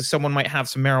cribs because someone might have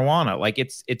some marijuana. Like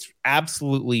it's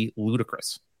absolutely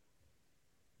ludicrous.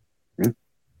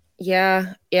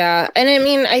 Yeah. And I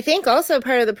mean, I think also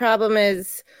part of the problem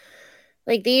is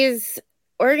like these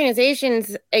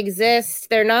organizations exist.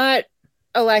 They're not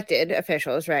elected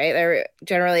officials, right? They're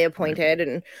generally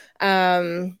appointed,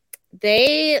 and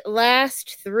they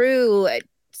last through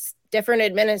different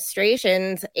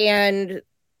administrations. And,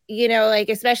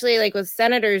 especially like with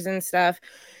senators and stuff,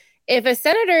 if a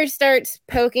senator starts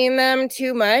poking them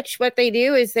too much, what they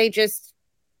do is they just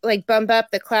like bump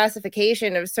up the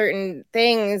classification of certain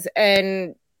things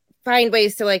and find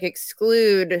ways to like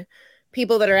exclude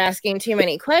people that are asking too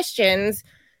many questions,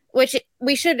 which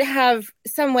we should have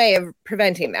some way of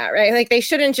preventing that, right? Like they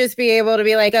shouldn't just be able to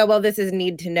be like, oh, well, this is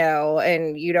need to know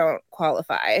and you don't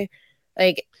qualify.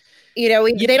 Like, they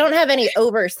don't have any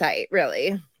oversight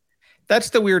really.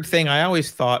 That's the weird thing. I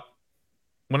always thought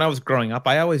when I was growing up,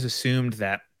 I always assumed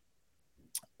that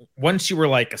once you were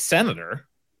like a senator,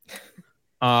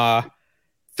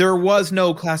 there was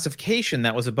no classification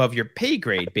that was above your pay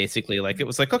grade, basically. Like it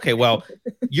was like, okay, well,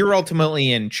 you're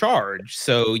ultimately in charge,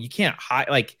 so you can't hide.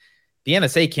 Like the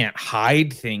NSA can't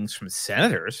hide things from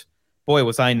senators. Boy,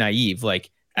 was I naive.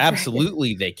 Like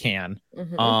absolutely they can.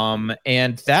 Mm-hmm.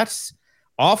 And that's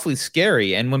awfully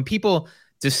scary. And when people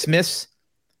dismiss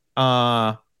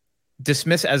as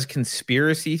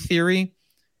conspiracy theory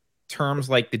terms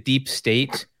like the deep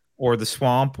state or the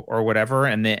swamp or whatever,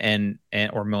 and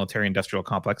or military industrial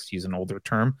complex, to use an older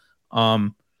term,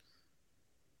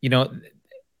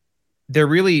 they're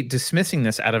really dismissing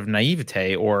this out of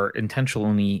naivete or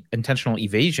intentional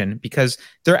evasion, because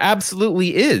there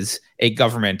absolutely is a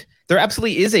government. There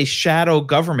absolutely is a shadow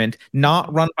government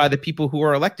not run by the people who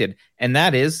are elected. And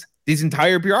that is these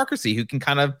entire bureaucracy who can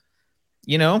kind of,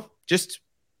 just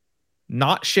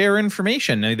not share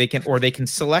information. They can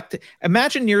select.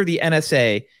 Imagine you're the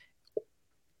NSA,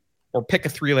 or pick a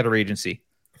 3-letter agency.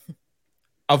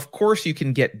 Of course, you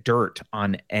can get dirt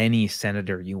on any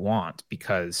senator you want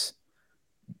because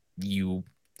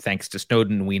thanks to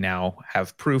Snowden, we now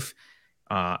have proof.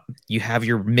 You have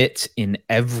your mitts in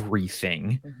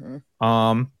everything.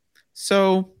 Mm-hmm.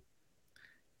 So,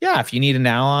 yeah, if you need an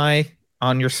ally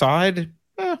on your side,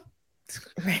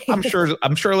 right. I'm sure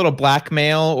a little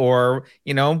blackmail, or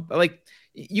like.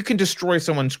 You can destroy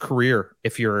someone's career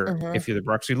if you're the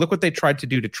bureaucracy. Look what they tried to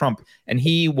do to Trump, and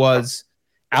he was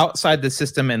outside the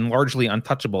system and largely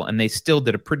untouchable, and they still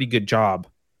did a pretty good job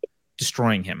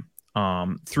destroying him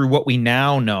through what we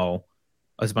now know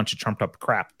as a bunch of trumped up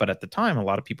crap. But at the time, a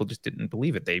lot of people just didn't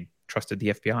believe it. They trusted the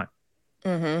FBI.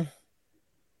 Mm-hmm.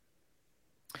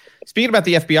 Speaking about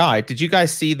the FBI, did you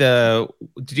guys see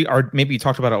or maybe you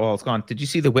talked about it while it's gone. Did you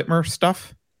see the Whitmer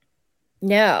stuff?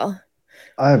 No.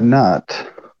 I have not.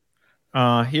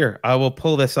 Here, I will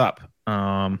pull this up.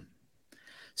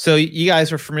 So you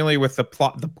guys are familiar with the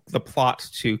plot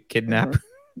to kidnap?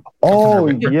 Oh,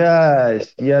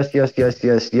 yes.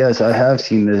 I have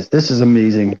seen this. This is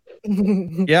amazing.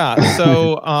 Yeah.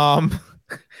 So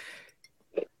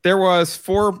there was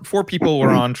four people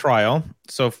were on trial.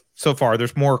 So far,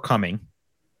 there's more coming.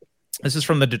 This is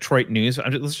from the Detroit News.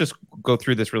 Let's just go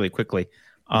through this really quickly.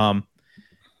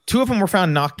 2 of them were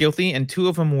found not guilty, and 2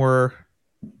 of them were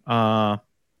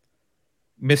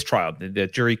mistrial. The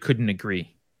jury couldn't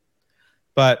agree.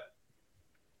 But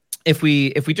if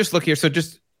we just look here, so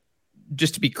just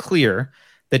to be clear,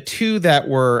 the 2 that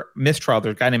were mistrial,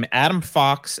 there's a guy named Adam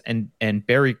Fox and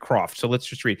Barry Croft. So let's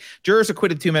just read. Jurors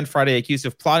acquitted 2 men Friday accused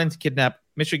of plotting to kidnap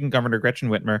Michigan Governor Gretchen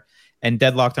Whitmer and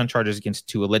deadlocked on charges against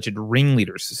 2 alleged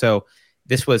ringleaders. So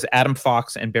this was Adam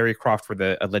Fox and Barry Croft were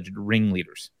the alleged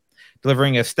ringleaders,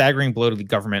 delivering a staggering blow to the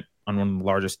government on one of the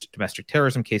largest domestic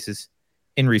terrorism cases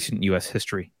in recent U.S.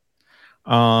 history.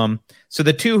 So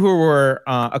the 2 who were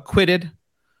acquitted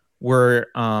were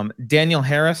Daniel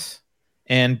Harris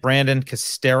and Brandon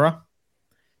Castera.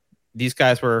 These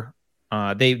guys were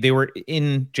they were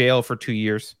in jail for 2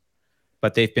 years,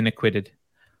 but they've been acquitted.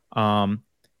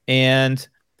 And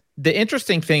the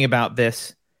interesting thing about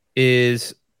this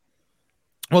is,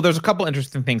 well, there's a couple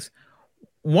interesting things.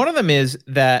 One of them is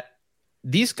that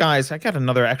these guys, let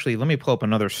me pull up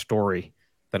another story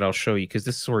that I'll show you because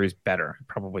this story is better. I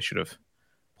probably should have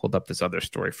pulled up this other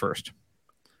story first.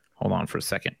 Hold on for a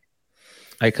second.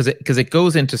 Because it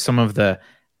goes into some of the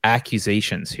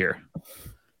accusations here.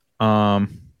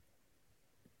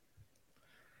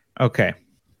 Okay.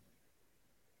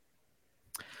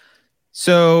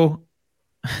 So,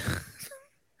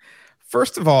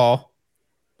 first of all,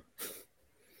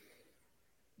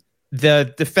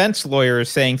 the defense lawyer is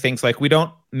saying things like, we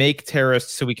don't make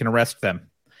terrorists so we can arrest them,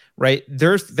 right?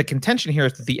 There's the contention here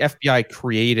is that the FBI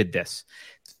created this.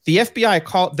 The FBI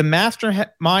called the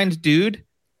mastermind dude,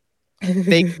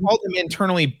 they called him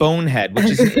internally Bonehead,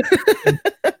 which is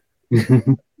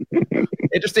an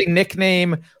interesting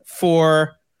nickname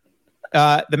for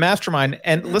the mastermind.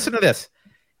 And listen to this.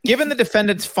 Given the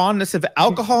defendant's fondness of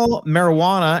alcohol,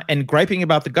 marijuana, and griping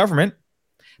about the government,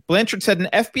 Blanchard said an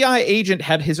FBI agent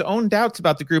had his own doubts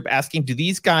about the group, asking, do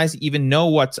these guys even know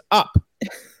what's up?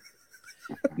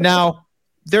 Now,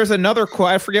 there's another quote.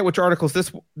 I forget which article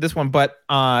is this one, but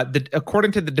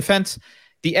according to the defense,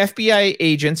 the FBI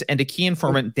agents and a key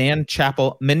informant, Dan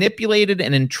Chappell, manipulated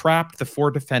and entrapped the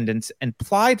 4 defendants and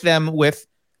plied them with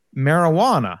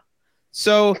marijuana.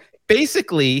 So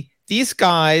basically, these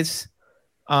guys,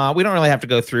 we don't really have to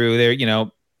go through there.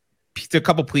 A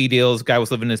couple plea deals. Guy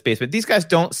was living in his basement. These guys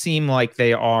don't seem like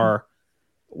they are,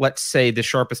 let's say, the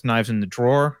sharpest knives in the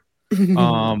drawer.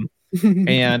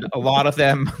 And a lot of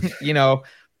them,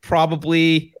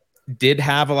 probably did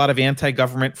have a lot of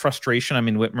anti-government frustration. I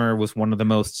mean, Whitmer was one of the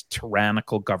most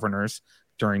tyrannical governors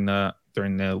during the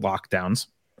lockdowns.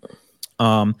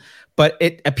 But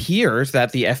it appears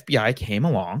that the FBI came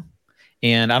along,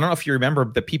 and I don't know if you remember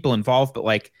the people involved,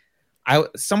 but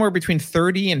somewhere between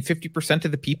 30 and 50%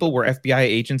 of the people were FBI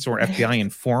agents or FBI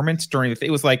informants during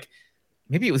it was like,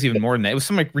 maybe it was even more than that. It was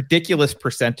some ridiculous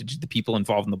percentage of the people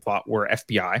involved in the plot were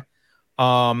FBI,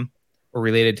 or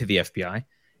related to the FBI.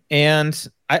 And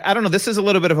I don't know, this is a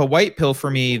little bit of a white pill for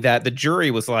me that the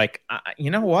jury was like, you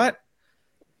know what?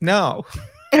 No,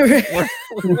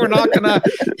 we're not gonna,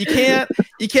 you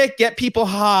can't get people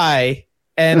high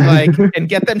and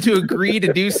get them to agree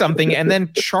to do something and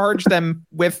then charge them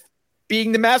with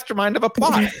being the mastermind of a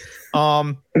plot.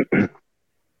 But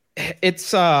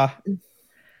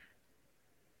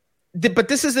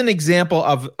this is an example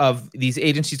of these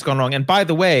agencies gone wrong. And by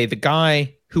the way, the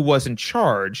guy who was in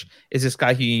charge is this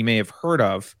guy who you may have heard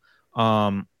of.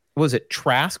 Was it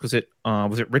Trask? Was it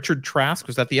Richard Trask?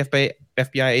 Was that the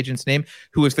FBI agent's name?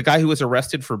 Who was the guy who was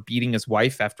arrested for beating his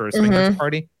wife after a swingers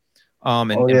party,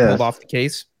 and pulled off the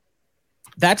case?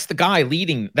 That's the guy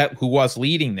who was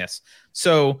leading this.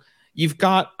 So you've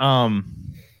got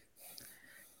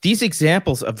these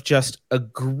examples of just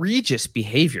egregious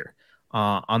behavior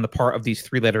on the part of these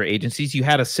 3-letter agencies. You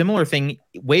had a similar thing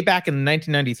way back in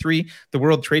 1993, the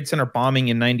World Trade Center bombing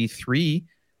in 93.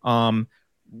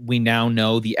 We now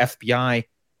know the FBI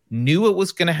knew it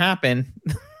was going to happen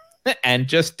and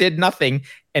just did nothing.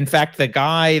 In fact, the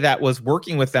guy that was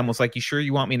working with them was like, "You sure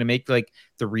you want me to make like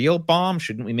the real bomb?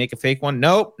 Shouldn't we make a fake one?"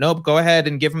 Nope. Go ahead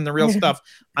and give him the real stuff.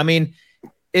 I mean,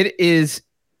 it is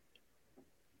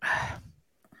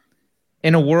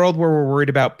in a world where we're worried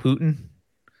about Putin.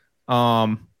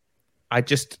 I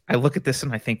look at this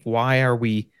and I think,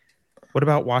 what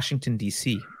about Washington,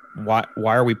 D.C.? Why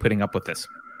are we putting up with this?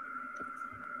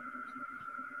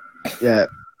 Yeah,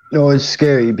 no, it's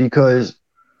scary because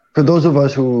for those of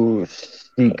us who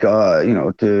seek,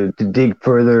 to dig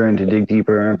further and to dig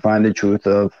deeper and find the truth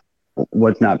of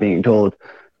what's not being told,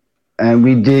 and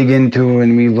we dig into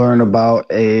and we learn about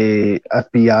a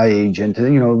FBI agent,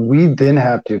 we then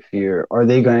have to fear, are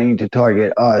they going to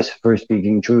target us for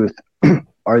speaking truth?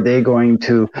 Are they going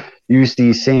to use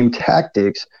these same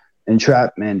tactics,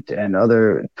 entrapment and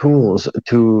other tools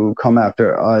to come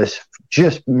after us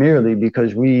just merely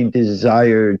because we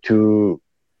desire to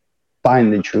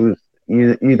find the truth,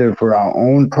 either for our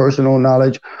own personal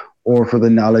knowledge or for the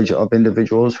knowledge of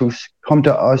individuals who come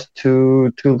to us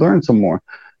to learn some more?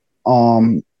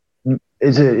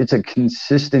 It's a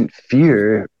consistent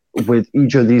fear with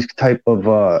each of these type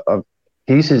of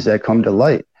cases that come to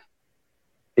light.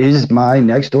 Is my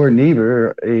next door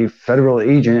neighbor a federal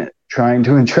agent trying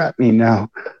to entrap me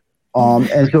now?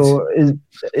 And so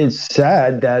it's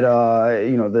sad that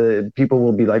the people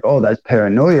will be like, oh, that's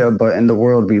paranoia, but in the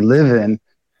world we live in,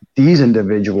 these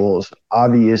individuals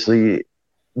obviously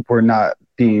were not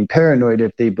being paranoid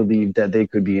if they believed that they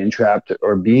could be entrapped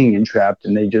or being entrapped,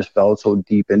 and they just fell so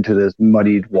deep into this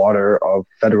muddied water of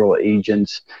federal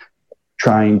agents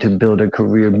trying to build a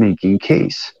career making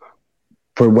case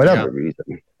for whatever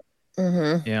reason.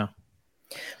 Mm-hmm. Yeah.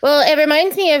 Well, it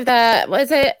reminds me of that.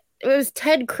 It was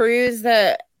Ted Cruz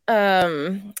that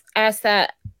asked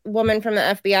that woman from the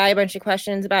FBI a bunch of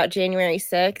questions about January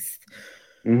 6th.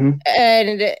 Mm-hmm.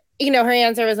 And, her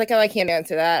answer was like, oh, I can't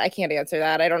answer that. I can't answer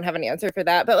that. I don't have an answer for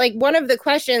that. But like one of the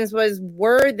questions was,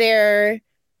 were there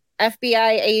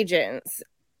FBI agents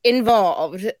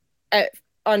involved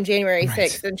on January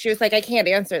 6th? And she was like, I can't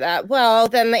answer that. Well,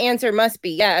 then the answer must be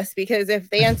yes, because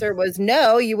if the answer was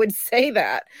no, you would say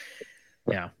that.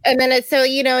 Yeah. And then it's so,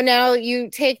 now you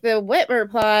take the Whitmer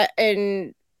plot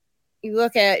and you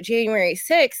look at January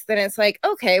 6th, and it's like,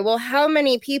 okay, well, how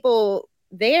many people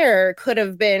there could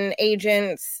have been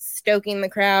agents stoking the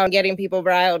crowd, getting people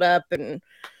riled up? And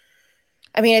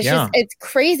I mean, it's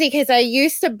crazy because I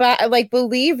used to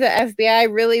believe the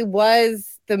FBI really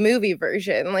was the movie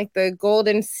version, like the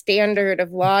golden standard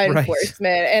of law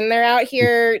enforcement. And they're out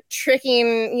here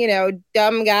tricking,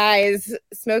 dumb guys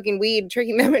smoking weed,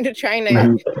 tricking them into trying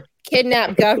to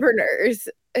kidnap governors.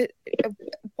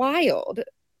 Wild.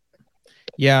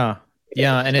 Yeah.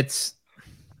 And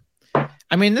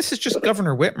this is just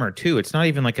Governor Whitmer too. It's not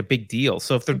even like a big deal.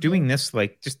 So if they're doing this,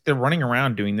 they're running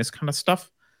around doing this kind of stuff,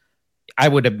 I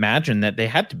would imagine that they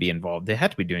had to be involved. They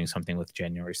had to be doing something with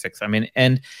January 6th. I mean,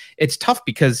 and it's tough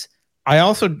because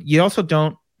I'm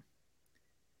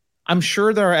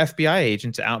sure there are FBI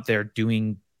agents out there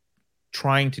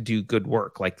trying to do good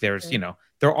work. Like there's,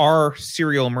 there are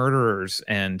serial murderers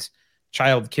and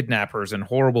child kidnappers and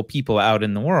horrible people out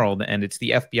in the world. And it's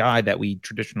the FBI that we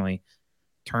traditionally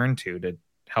turn to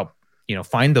help,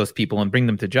 find those people and bring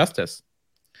them to justice.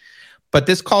 But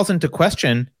this calls into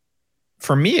question,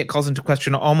 for me, it calls into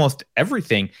question almost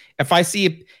everything. If I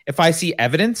see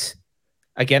evidence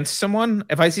against someone,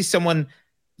 if I see someone,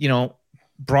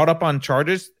 brought up on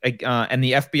charges and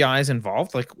the FBI is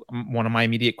involved, like one of my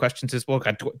immediate questions is, well,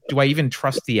 do I even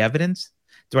trust the evidence?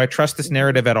 Do I trust this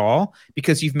narrative at all?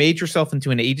 Because you've made yourself into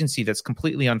an agency that's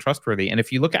completely untrustworthy. And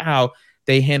if you look at how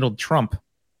they handled Trump,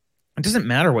 it doesn't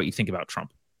matter what you think about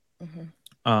Trump.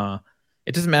 Mm-hmm.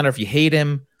 It doesn't matter if you hate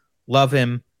him, love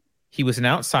him. He was an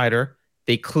outsider.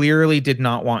 They clearly did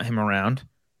not want him around,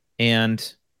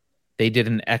 and they did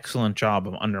an excellent job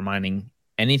of undermining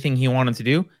anything he wanted to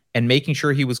do and making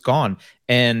sure he was gone.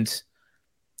 And,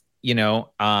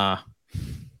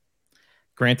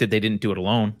 granted, they didn't do it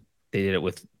alone. They did it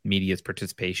with media's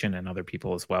participation and other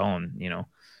people as well. And,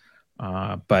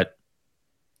 but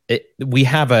we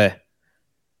have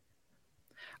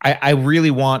I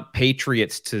really want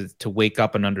patriots to wake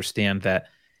up and understand that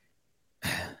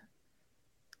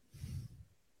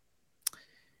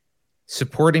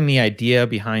supporting the idea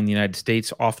behind the United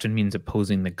States often means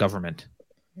opposing the government.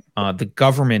 The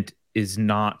government is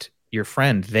not your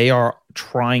friend. They are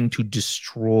trying to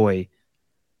destroy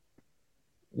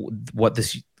what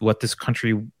this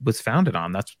country was founded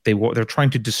on. They're trying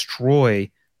to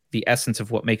destroy the essence of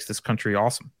what makes this country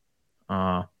awesome.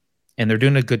 And they're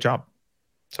doing a good job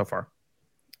so far.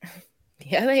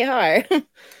 Yeah, they are.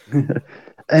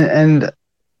 and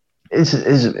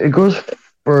it goes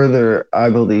further, I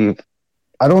believe.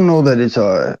 I don't know that it's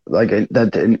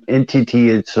that an entity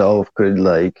itself could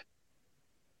like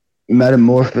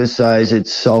metamorphosize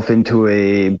itself into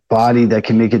a body that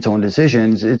can make its own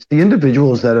decisions. It's the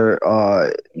individuals that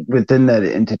are within that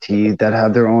entity that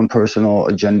have their own personal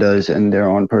agendas and their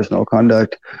own personal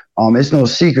conduct. It's no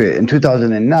secret. In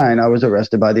 2009, I was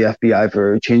arrested by the FBI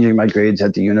for changing my grades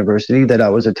at the university that I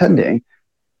was attending.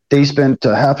 They spent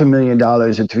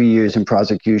 $500,000 in 3 years in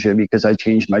prosecution because I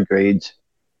changed my grades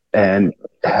and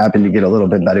happened to get a little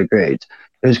bit better grades.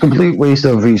 It was complete waste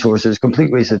of resources,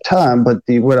 complete waste of time. But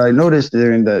what I noticed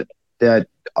during that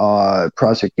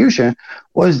prosecution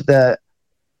was that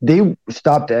they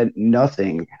stopped at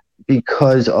nothing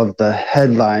because of the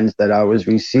headlines that I was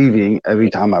receiving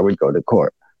every time I would go to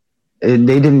court. They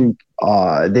didn't.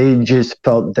 They just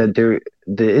felt that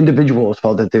the individuals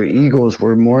felt that their egos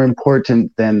were more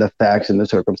important than the facts and the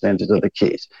circumstances of the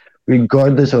case,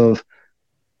 regardless of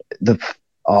the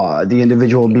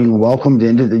individual being welcomed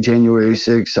into the January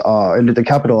 6th, into the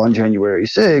Capitol on January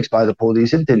 6th by the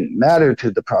police. It didn't matter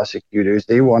to the prosecutors.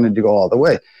 They wanted to go all the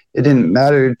way. It didn't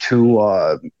matter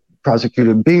to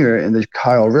Prosecutor Binger in the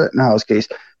Kyle Rittenhouse case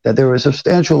that there was a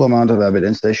substantial amount of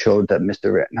evidence that showed that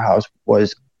Mr. Rittenhouse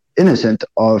was innocent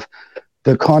of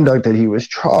the conduct that he was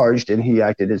charged, and he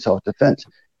acted in self-defense.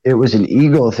 It was an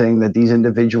ego thing that these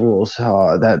individuals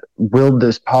that willed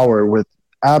this power with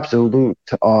absolute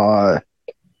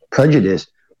prejudice,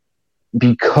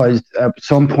 because at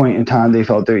some point in time they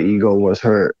felt their ego was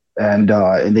hurt, and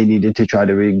they needed to try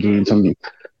to regain some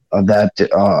of that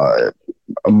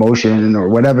emotion or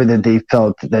whatever that they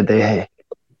felt that they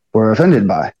were offended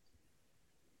by.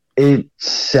 It's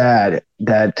sad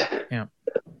that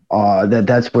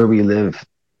that's where we live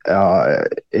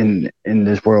in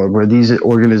this world, where these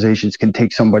organizations can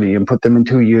take somebody and put them in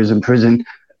 2 years in prison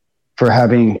for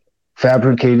having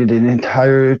fabricated an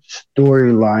entire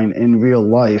storyline in real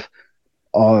life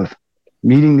of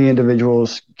meeting the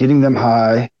individuals, getting them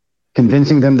high,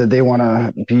 convincing them that they want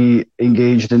to be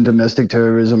engaged in domestic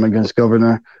terrorism against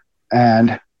governor,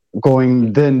 and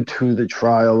going then to the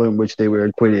trial in which they were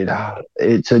acquitted.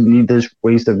 It's a needless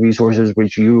waste of resources,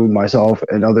 which you, myself,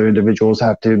 and other individuals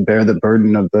have to bear the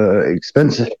burden of the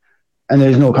expense, and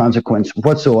there's no consequence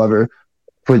whatsoever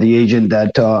for the agent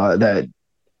that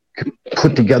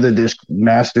put together this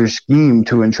master scheme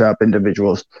to entrap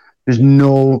individuals. There's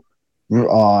no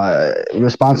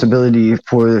responsibility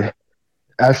for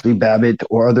Ashley Babbitt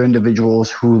or other individuals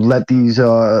who let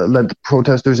the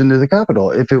protesters into the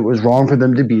Capitol. If it was wrong for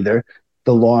them to be there,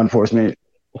 the law enforcement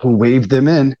who waved them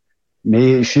in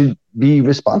should be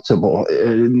responsible.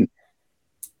 And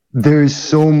there's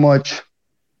so much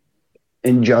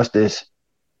injustice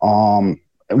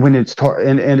when it's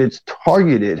it's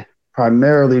targeted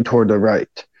primarily toward the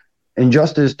right.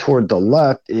 Injustice toward the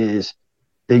left is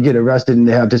they get arrested and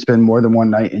they have to spend more than one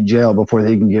night in jail before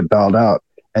they can get bailed out.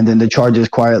 And then the charges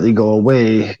quietly go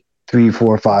away 3,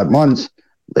 4, 5 months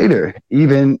later,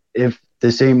 even if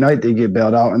the same night they get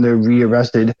bailed out and they're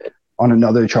rearrested on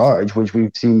another charge, which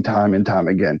we've seen time and time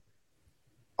again.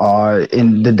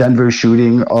 In the Denver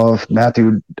shooting of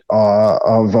Mr.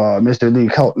 Lee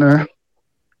Keltner,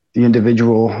 the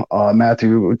individual,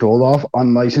 Matthew Doloff,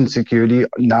 unlicensed security,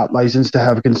 not licensed to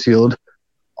have concealed,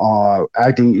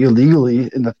 acting illegally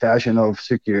in the fashion of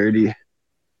security,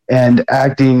 and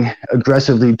acting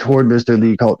aggressively toward Mr.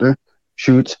 Lee Keltner,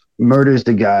 shoots, murders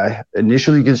the guy,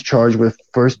 initially gets charged with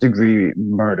first-degree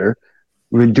murder,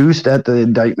 reduced at the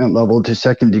indictment level to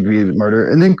second-degree murder,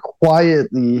 and then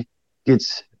quietly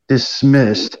gets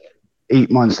dismissed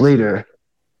 8 months later,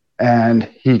 and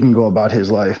he can go about his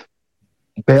life.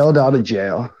 Bailed out of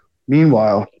jail.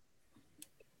 Meanwhile,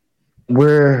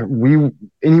 where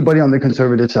anybody on the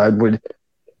conservative side would,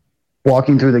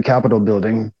 walking through the Capitol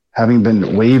building, having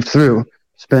been waved through,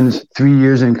 spends 3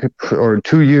 years or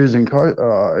 2 years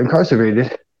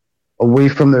incarcerated, away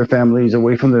from their families,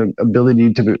 away from their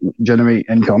ability to generate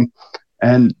income,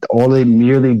 and all they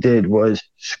merely did was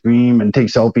scream and take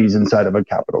selfies inside of a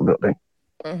Capitol building.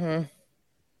 Mm-hmm.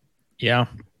 Yeah.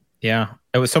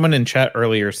 It was someone in chat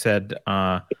earlier said,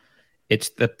 it's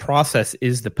the process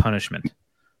is the punishment.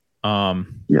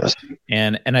 Yes.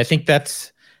 And I think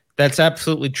that's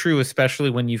absolutely true, especially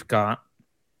when you've got,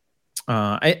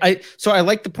 so I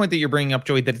like the point that you're bringing up,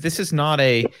 Joey, that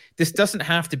this doesn't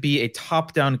have to be a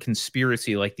top-down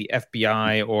conspiracy like the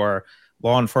FBI or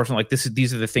law enforcement. Like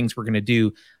these are the things we're going to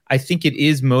do. I think it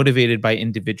is motivated by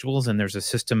individuals, and there's a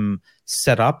system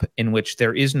set up in which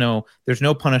there's no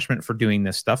punishment for doing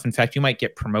this stuff. In fact, you might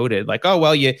get promoted. Like, oh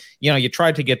well, you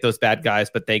tried to get those bad guys,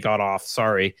 but they got off.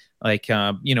 Sorry. Like,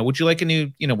 would you like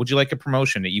a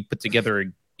promotion that you put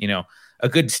together? A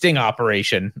good sting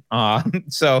operation.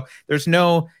 So there's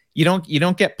you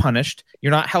don't get punished.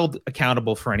 You're not held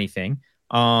accountable for anything.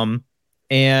 And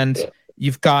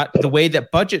you've got the way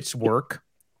that budgets work.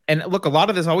 And look, a lot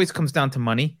of this always comes down to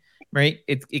money, right?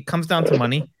 It comes down to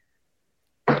money.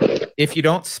 If you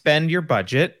don't spend your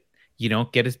budget, you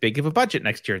don't get as big of a budget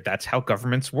next year. That's how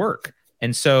governments work.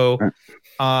 And so,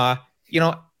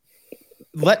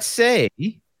 let's say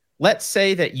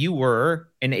that you were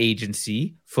an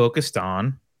agency focused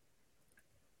on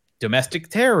domestic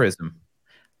terrorism.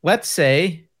 Let's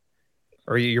say,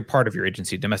 or you're part of your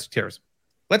agency, domestic terrorism.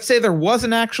 Let's say there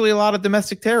wasn't actually a lot of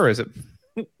domestic terrorism.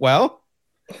 Well,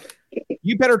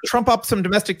 you better trump up some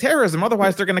domestic terrorism.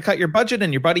 Otherwise, they're going to cut your budget,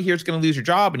 and your buddy here is going to lose your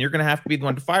job, and you're going to have to be the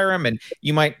one to fire him. And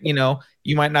you might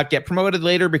not get promoted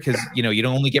later because you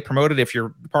don't only get promoted if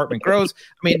your department grows.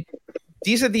 I mean,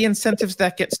 these are the incentives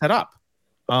that get set up.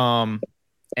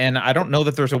 And I don't know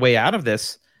that there's a way out of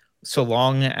this so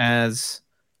long as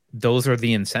those are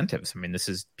the incentives. I mean,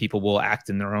 people will act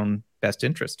in their own best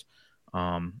interest,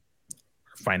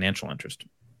 financial interest.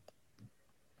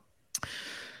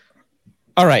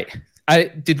 All right.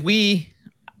 I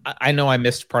know I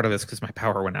missed part of this because my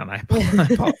power went out. I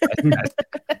apologize.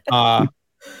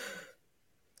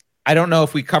 I don't know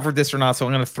if we covered this or not, so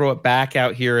I'm going to throw it back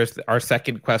out here as our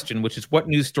second question, which is what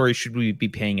news story should we be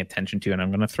paying attention to? And I'm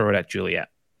going to throw it at Juliet.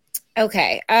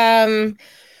 Okay.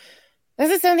 This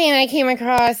is something I came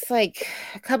across like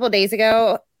a couple days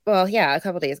ago. Well, yeah, a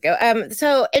couple days ago.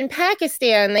 So in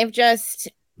Pakistan, they've just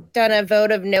done a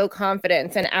vote of no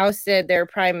confidence and ousted their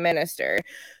prime minister,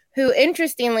 who,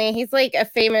 interestingly, he's like a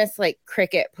famous like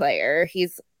cricket player.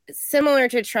 He's similar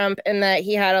to Trump in that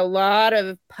he had a lot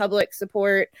of public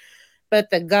support,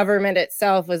 but the government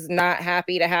itself was not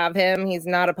happy to have him. He's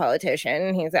not a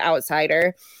politician. He's an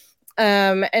outsider.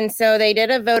 And so they did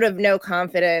a vote of no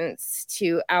confidence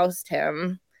to oust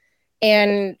him.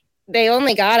 And they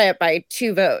only got it by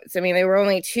 2 votes. I mean, they were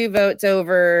only 2 votes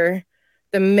over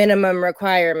the minimum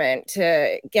requirement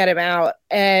to get him out.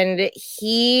 And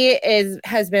he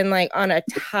has been like on a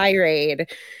tirade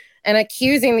and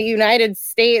accusing the United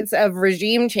States of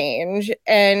regime change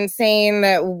and saying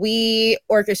that we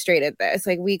orchestrated this.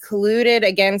 Like, we colluded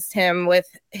against him with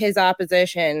his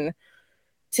opposition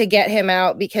to get him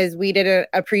out because we didn't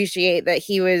appreciate that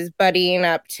he was buddying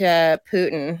up to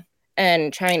Putin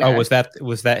and China. Oh, was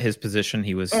that his position?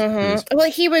 He was.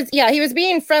 Well, he was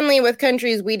being friendly with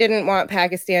countries we didn't want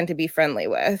Pakistan to be friendly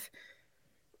with.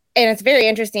 And it's very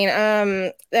interesting.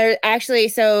 There actually,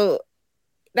 so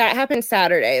that happened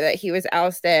Saturday that he was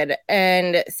ousted,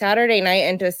 and Saturday night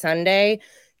into Sunday,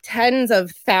 tens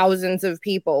of thousands of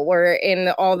people were in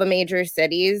all the major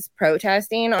cities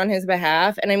protesting on his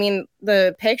behalf. And I mean,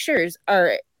 the pictures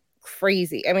are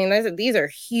crazy. I mean, these are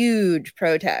huge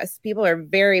protests. People are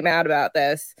very mad about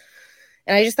this.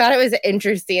 And I just thought it was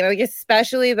interesting, like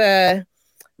especially the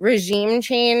regime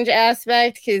change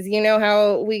aspect, because you know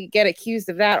how we get accused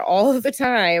of that all of the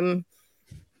time.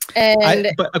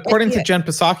 But according to Jen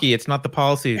Psaki, it's not the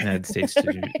policy of the United States to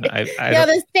do.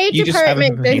 The State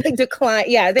Department declined.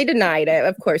 Yeah, they denied it.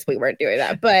 Of course, we weren't doing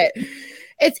that. But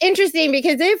it's interesting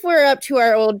because if we're up to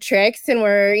our old tricks and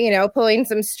we're, pulling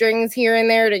some strings here and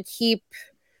there to keep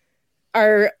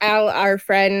our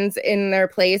friends in their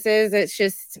places, it's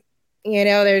just,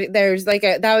 there's like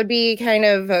that would be kind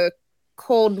of a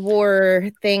Cold War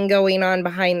thing going on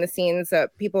behind the scenes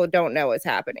that people don't know what's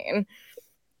happening.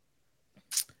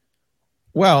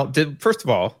 Well, first of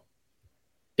all,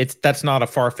 that's not a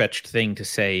far-fetched thing to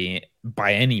say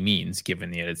by any means,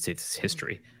 given the United States'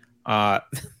 history.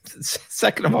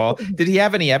 Second of all, did he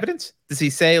have any evidence? Does he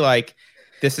say like,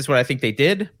 this is what I think they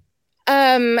did?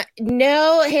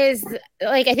 No, I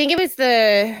think it was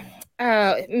the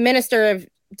Minister of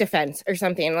Defense or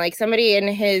something, like somebody in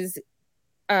his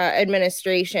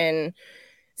administration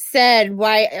said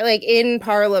why, like in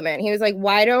Parliament, he was like,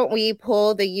 why don't we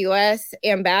pull the U.S.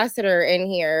 ambassador in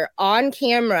here on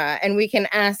camera and we can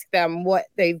ask them what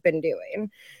they've been doing.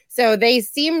 So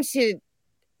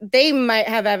they might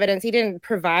have evidence. He didn't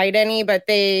provide any, but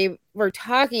they were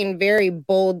talking very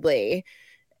boldly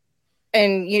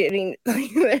and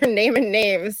they're naming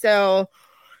names. So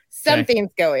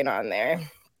something's going on there.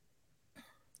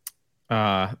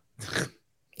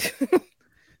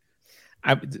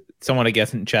 Someone, I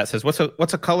guess, in chat says, "What's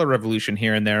a color revolution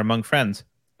here and there among friends?"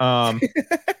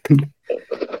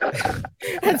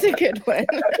 That's a good one.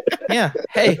 Yeah.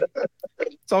 Hey,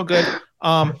 it's all good.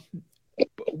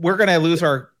 We're gonna lose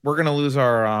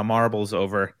our marbles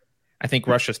over. I think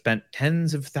Russia spent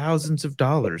tens of thousands of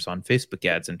dollars on Facebook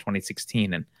ads in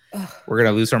 2016, and we're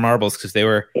gonna lose our marbles because they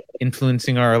were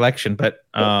influencing our election. But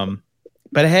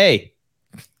hey,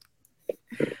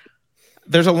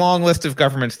 there's a long list of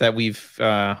governments that we've.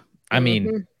 I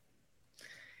mean,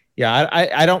 yeah,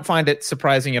 I don't find it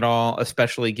surprising at all,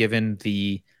 especially given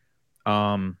the.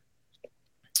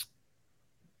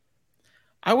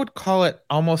 I would call it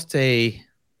almost a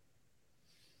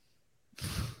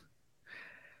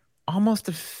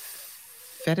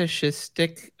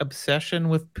fetishistic obsession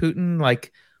with Putin.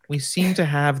 Like, we seem to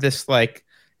have this, like,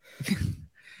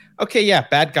 okay, yeah,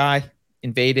 bad guy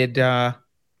invaded a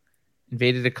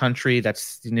country.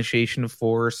 That's the initiation of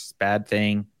force. Bad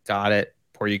thing. Got it.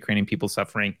 Poor Ukrainian people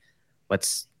suffering.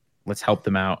 Let's help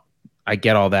them out. I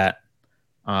get all that.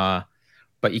 But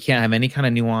you can't have any kind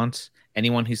of nuance.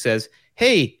 Anyone who says,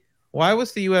 hey, why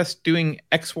was the U.S. doing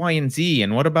X, Y, and Z?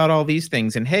 And what about all these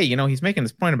things? And hey, he's making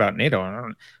this point about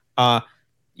NATO.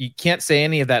 You can't say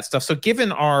any of that stuff. So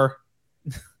given our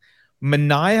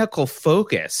maniacal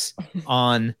focus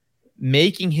on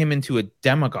making him into a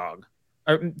demagogue,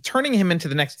 or turning him into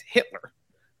the next Hitler,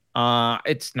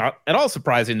 it's not at all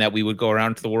surprising that we would go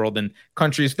around to the world and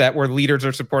countries where leaders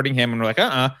are supporting him and we're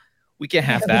like, we can't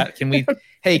have that.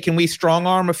 Can we strong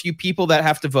arm a few people that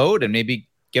have to vote and maybe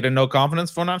get a no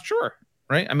confidence vote? Not sure,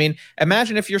 right? I mean,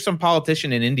 imagine if you're some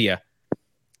politician in India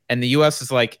and the U.S.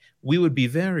 is like, we would be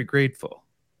very grateful,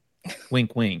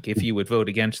 wink, wink, if you would vote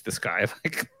against this guy.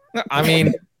 Like, I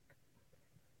mean,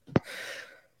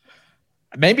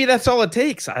 maybe that's all it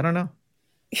takes. I don't know.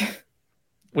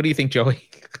 What do you think, Joey?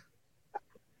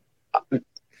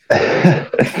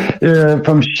 Yeah,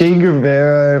 from Che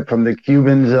Guevara, from the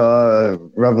Cubans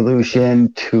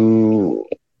revolution to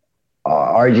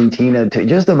Argentina, to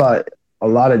just about a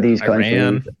lot of these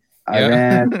countries,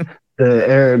 Iran, the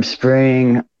Arab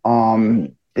Spring,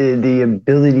 the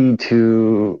ability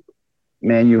to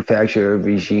manufacture a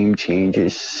regime change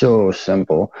is so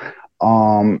simple,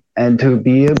 and to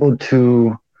be able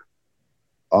to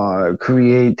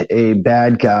create a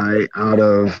bad guy out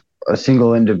of a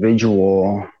single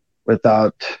individual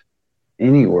without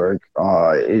any work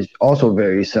is also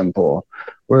very simple.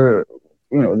 Where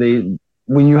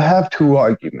when you have two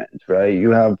arguments, right?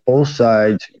 You have both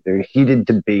sides, their heated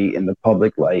debate in the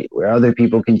public light, where other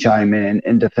people can chime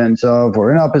in defense of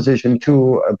or in opposition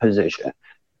to a position,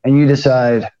 and you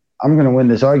decide, I'm going to win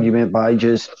this argument by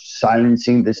just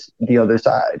silencing the other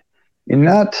side. You're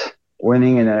not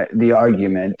winning in the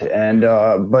argument, and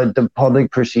but the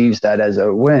public perceives that as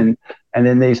a win, and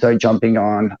then they start jumping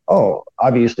on,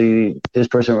 obviously this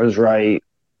person was right,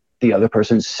 the other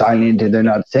person's silent and they're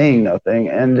not saying nothing.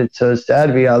 And it's a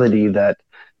sad reality that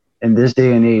in this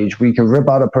day and age we can rip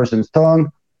out a person's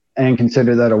tongue and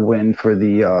consider that a win for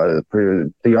the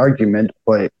argument,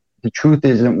 but the truth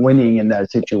isn't winning in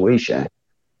that situation,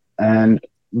 and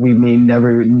we may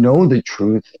never know the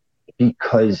truth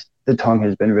because the tongue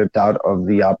has been ripped out of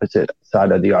the opposite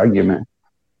side of the argument.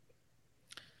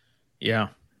 Yeah,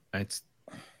 it's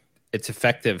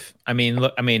effective. I mean,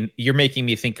 look, you're making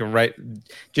me think of, right,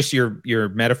 just your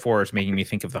metaphor is making me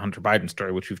think of the Hunter Biden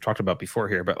story, which we've talked about before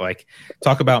here, but like,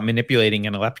 talk about manipulating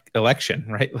an election,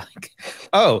 right? Like,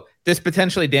 this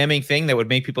potentially damning thing that would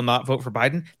make people not vote for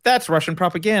Biden, that's Russian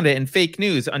propaganda and fake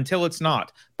news until it's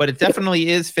not. But it definitely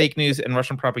is fake news and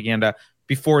Russian propaganda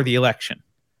before the election.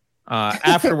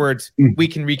 Afterwards, we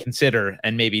can reconsider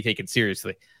and maybe take it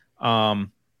seriously.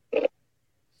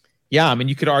 Yeah, I mean,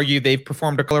 you could argue they've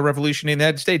performed a color revolution in the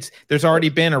United States. There's already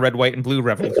been a red, white, and blue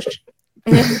revolution.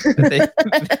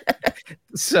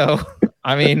 So,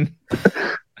 I mean,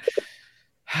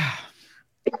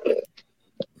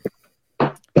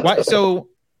 why? So,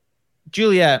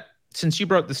 Juliet, since you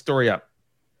brought the story up,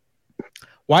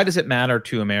 why does it matter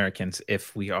to Americans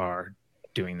if we are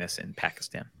doing this in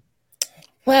Pakistan?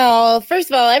 Well, first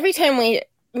of all, every time we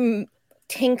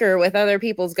tinker with other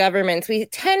people's governments, we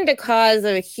tend to cause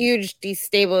a huge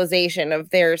destabilization of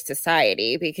their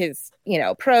society because,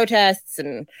 protests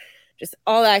and just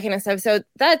all that kind of stuff. So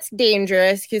that's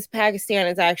dangerous because Pakistan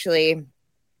is actually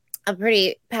a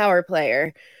pretty power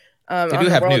player. They do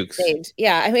have nukes. Stage.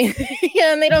 Yeah, I mean,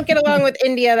 and they don't get along with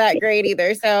India that great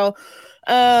either. So,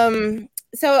 so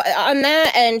on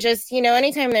that end, just,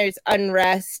 anytime there's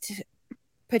unrest,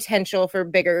 potential for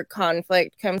bigger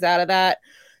conflict comes out of that.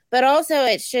 But also,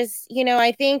 it's just,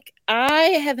 I think I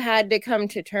have had to come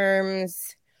to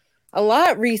terms a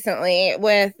lot recently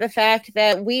with the fact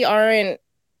that we aren't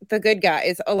the good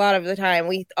guys a lot of the time.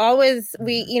 We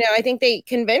I think they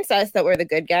convince us that we're the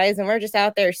good guys and we're just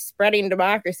out there spreading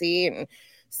democracy and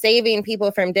saving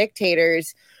people from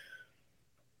dictators.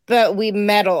 But we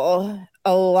meddle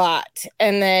a lot.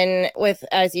 And then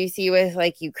as you see with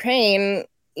like Ukraine,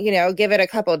 give it a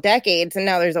couple decades and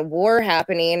now there's a war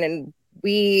happening and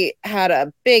we had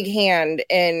a big hand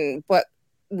in what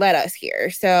led us here.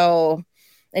 So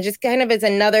it just kind of is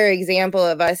another example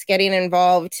of us getting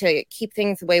involved to keep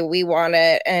things the way we want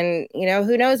it. And,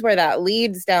 who knows where that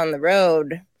leads down the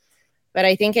road. But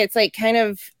I think it's like kind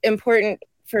of important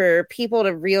for people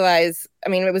to realize. I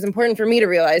mean, it was important for me to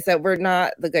realize that we're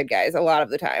not the good guys a lot of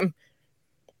the time.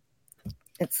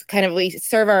 It's kind of, we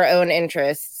serve our own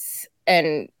interests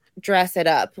and dress it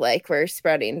up like we're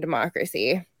spreading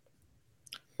democracy.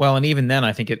 Well, and even then,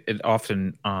 I think it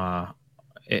often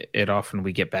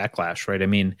we get backlash, right? I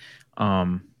mean,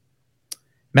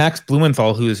 Max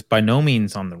Blumenthal, who is by no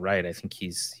means on the right, I think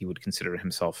he would consider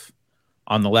himself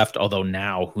on the left, although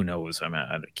now, who knows? I mean,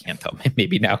 I can't tell.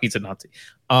 Maybe now he's a Nazi.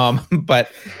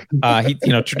 But he,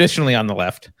 traditionally on the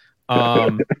left.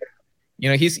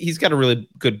 He's got a really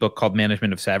good book called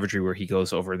Management of Savagery, where he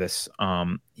goes over this.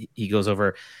 He goes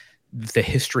over the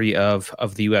history of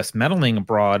the U.S. meddling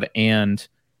abroad and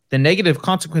the negative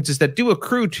consequences that do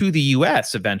accrue to the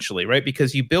U.S. eventually, right?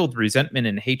 Because you build resentment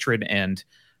and hatred, and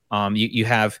you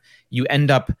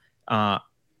end up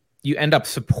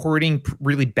supporting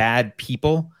really bad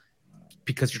people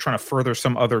because you're trying to further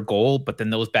some other goal, but then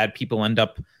those bad people end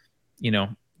up,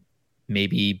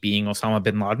 maybe being Osama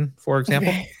bin Laden, for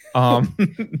example. I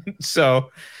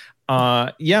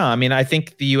mean, I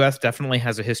think the U.S. definitely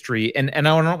has a history, and I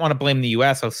don't want to blame the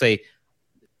U.S. I'll say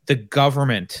the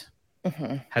government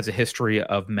has a history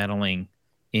of meddling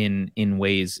in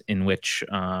ways in which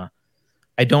I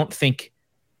don't think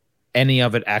any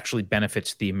of it actually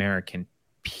benefits the American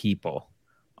people.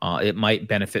 It might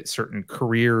benefit certain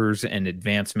careers and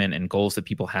advancement and goals that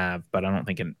people have, but I don't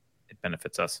think it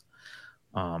benefits us.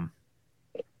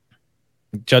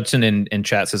 Judson in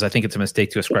chat says, I think it's a mistake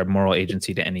to ascribe moral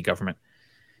agency to any government.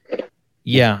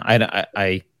 Yeah,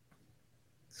 I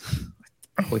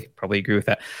probably agree with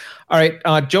that. All right,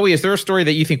 Joey, is there a story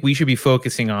that you think we should be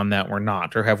focusing on that we're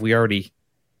not, or have we already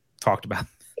talked about?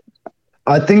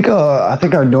 I think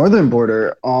our northern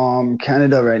border,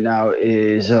 Canada right now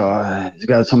is has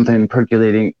got something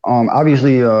percolating.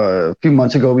 Obviously, a few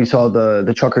months ago we saw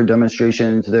the trucker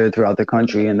demonstrations there throughout the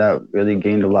country, and that really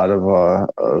gained a lot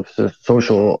of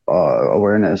social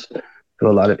awareness to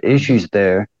a lot of issues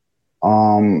there.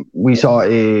 We saw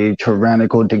a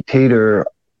tyrannical dictator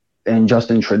in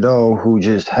Justin Trudeau who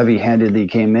just heavy-handedly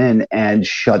came in and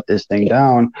shut this thing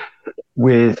down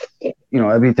with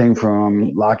everything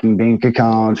from locking bank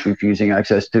accounts, refusing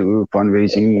access to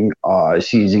fundraising,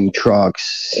 seizing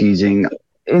trucks, seizing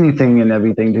anything and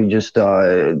everything to just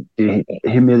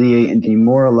humiliate and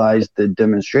demoralize the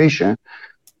demonstration.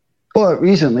 But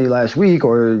recently, last week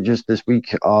or just this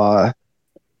week,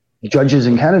 judges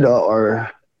in Canada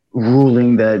are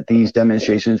ruling that these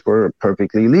demonstrations were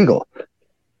perfectly legal.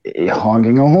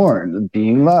 Honking a horn,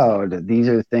 being loud, these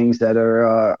are things that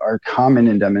are common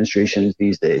in demonstrations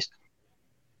these days.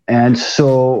 And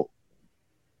so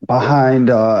behind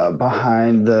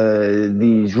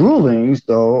these rulings,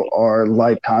 though, are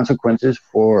life consequences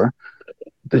for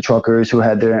the truckers who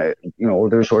had their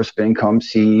source of income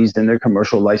seized and their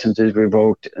commercial licenses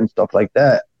revoked and stuff like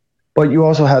that. But you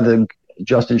also have the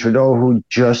Justin Trudeau, who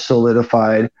just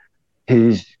solidified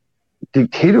his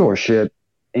dictatorship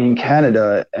in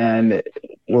Canada and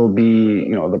will be,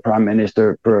 the prime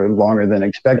minister for longer than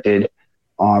expected,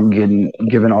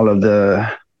 given all of the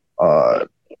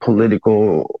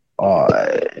political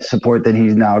support that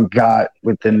he's now got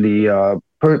within the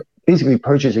basically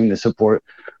purchasing the support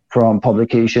from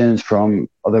publications, from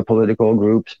other political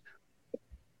groups.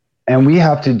 And we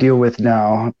have to deal with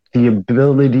now the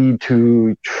ability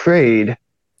to trade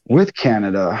with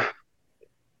Canada,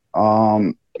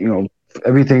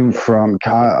 everything from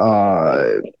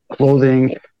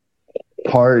clothing,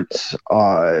 parts,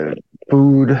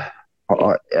 food.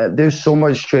 There's so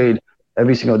much trade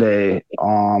every single day,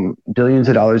 billions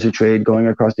of dollars of trade going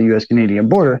across the U.S.-Canadian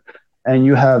border, and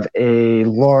you have a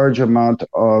large amount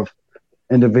of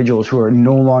individuals who are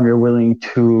no longer willing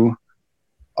to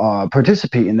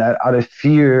participate in that out of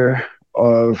fear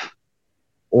of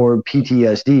or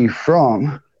PTSD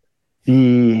from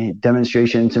the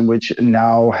demonstrations in which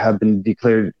now have been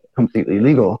declared completely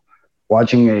legal.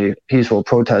 Watching a peaceful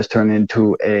protest turn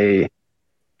into a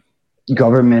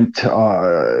government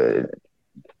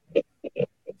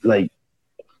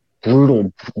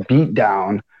brutal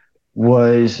beatdown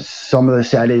was some of the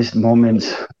saddest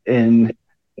moments in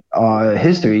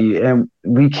history, and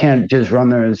we can't just run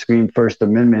there and scream First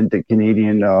Amendment. The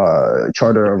Canadian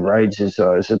Charter of Rights is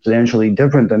substantially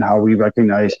different than how we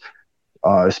recognize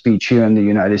speech here in the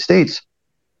United States.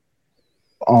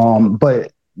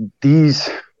 But these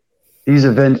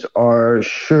events are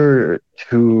sure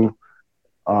to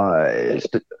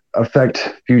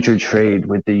affect future trade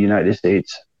with the United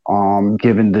States,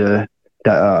 given the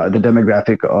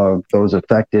demographic of those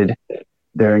affected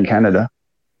there in Canada.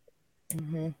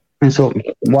 Mm-hmm. And so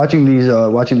watching these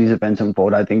events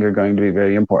unfold, I think are going to be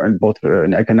very important, both for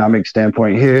an economic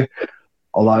standpoint here.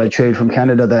 A lot of trade from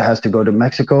Canada that has to go to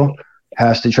Mexico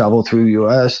has to travel through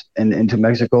U.S. and into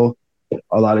Mexico.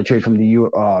 A lot of trade from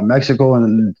the Mexico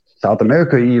and South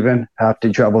America even have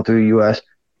to travel through U.S.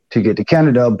 to get to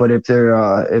Canada. But if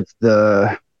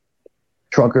the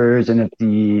truckers and if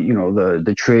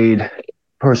the trade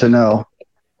personnel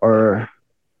are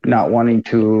not wanting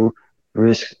to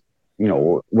risk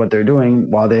what they're doing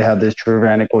while they have this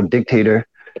tyrannical dictator,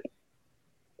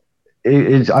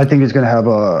 I think it's going to have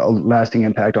a lasting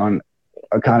impact on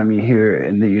economy here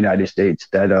in the United States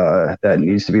that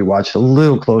needs to be watched a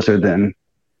little closer than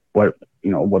what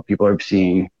people are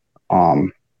seeing.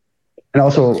 And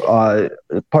also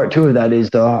part two of that is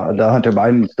the Hunter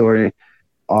Biden story.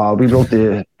 We wrote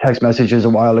the text messages a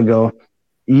while ago.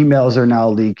 Emails are now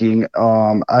leaking.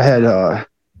 I had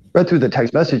read through the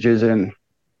text messages and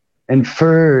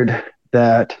inferred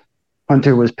that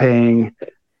Hunter was paying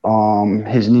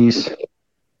his niece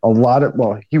a lot of,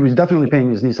 he was definitely paying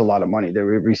his niece a lot of money. There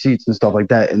were receipts and stuff like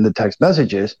that in the text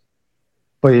messages,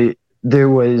 but there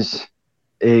was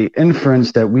a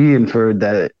inference that we inferred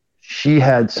that she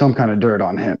had some kind of dirt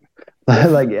on him,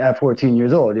 like at 14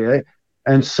 years old, right?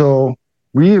 And so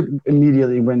we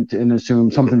immediately went and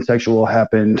assumed something sexual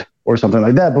happened or something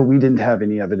like that, but we didn't have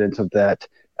any evidence of that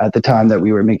at the time that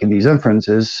we were making these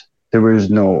inferences. There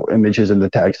was no images in the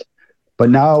text.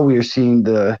 But now we are seeing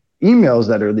the emails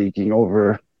that are leaking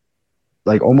over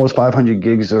like almost 500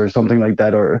 gigs or something like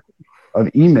that, or of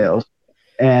emails.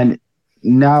 And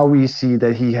now we see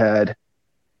that he had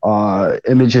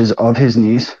images of his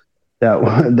niece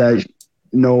that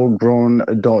no grown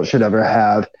adult should ever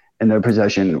have in their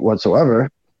possession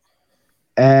whatsoever.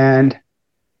 And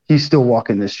he's still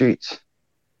walking the streets.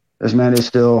 This man is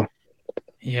still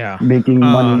making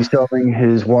money selling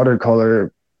his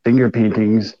watercolor finger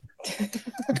paintings.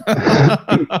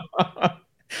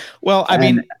 Well, I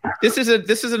mean, this is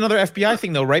another FBI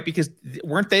thing though, right? Because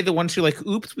weren't they the ones who like,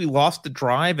 oops, we lost the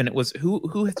drive, and it was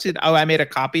who said, oh, I made a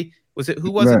copy? Was it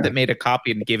who was it that made a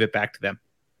copy and gave it back to them?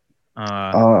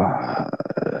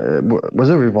 Was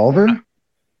it Revolver?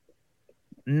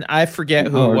 I forget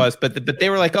who it was, but they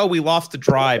were like, oh, we lost the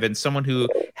drive, and someone who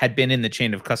had been in the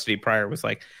chain of custody prior was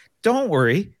like, don't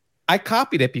worry, I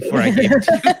copied it before I gave it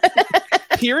to you.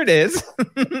 Here it is.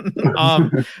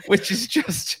 Which is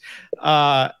just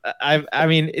I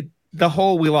mean the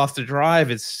whole we lost the drive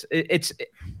is it's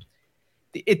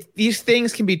these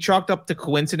things can be chalked up to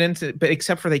coincidence, but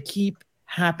except for they keep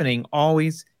happening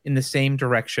always in the same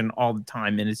direction all the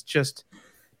time, and it's just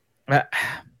all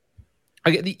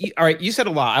right, you said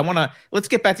a lot. Let's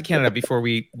get back to Canada before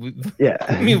we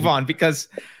move on, because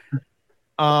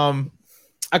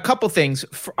a couple things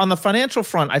on the financial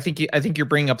front. I think you're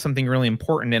bringing up something really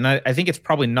important, and I think it's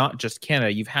probably not just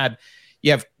Canada. You have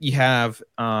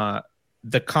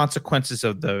the consequences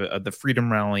of the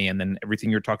Freedom Rally, and then everything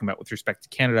you're talking about with respect to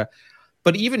Canada.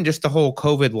 But even just the whole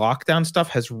COVID lockdown stuff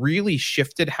has really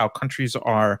shifted how countries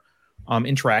are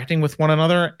interacting with one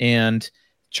another. And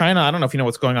China, I don't know if you know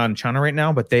what's going on in China right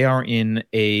now, but they are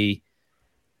they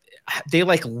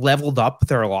like leveled up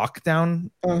their lockdown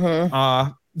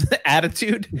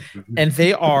attitude, and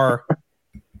they are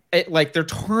they're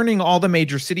turning all the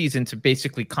major cities into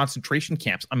basically concentration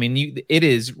camps. I mean, it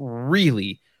is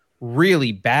really,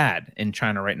 really bad in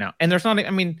China right now. And there's not,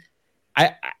 I mean,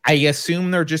 I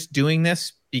assume they're just doing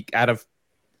this out of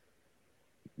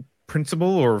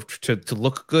principle or to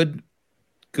look good.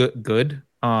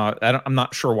 I'm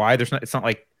not sure why. It's not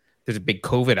like there's a big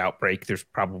COVID outbreak. There's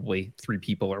probably 3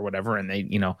 people or whatever, and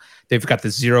they've got the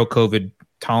zero COVID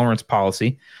tolerance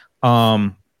policy.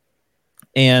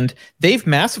 And they've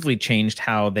massively changed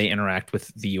how they interact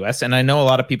with the US. And I know a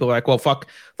lot of people are like, well, fuck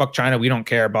China. We don't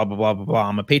care, blah, blah, blah, blah, blah.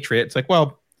 I'm a patriot. It's like,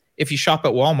 well, if you shop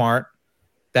at Walmart,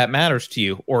 that matters to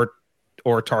you, or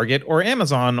Target or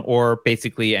Amazon, or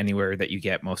basically anywhere that you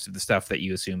get most of the stuff that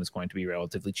you assume is going to be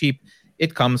relatively cheap.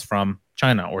 It comes from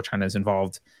China, or China is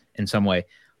involved in some way.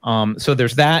 So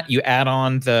there's that. You add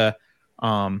on the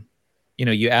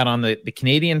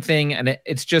Canadian thing, and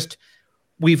it's just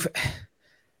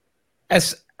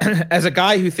as as a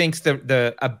guy who thinks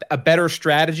a better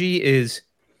strategy is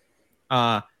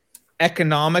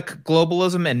economic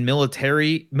globalism and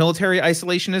military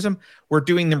isolationism, we're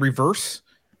doing the reverse,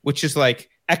 which is like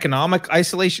economic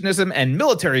isolationism and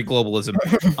military globalism.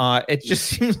 It just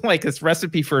seems like this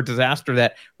recipe for a disaster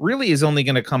that really is only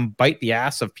going to come bite the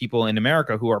ass of people in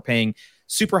America who are paying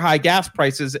super high gas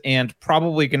prices and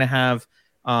probably going to have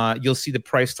you'll see the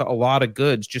price to a lot of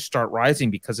goods just start rising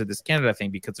because of this Canada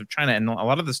thing, because of China. And a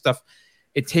lot of the stuff,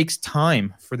 it takes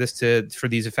time for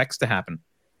these effects to happen.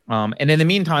 And in the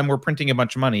meantime, we're printing a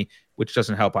bunch of money, which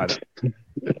doesn't help either.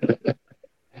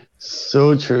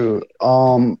 So true.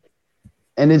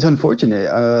 And it's unfortunate.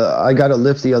 I got a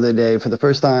lift the other day for the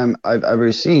first time I've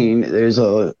ever seen.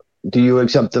 Do you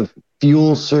accept the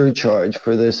fuel surcharge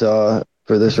for this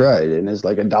ride? And it's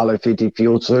like $1.50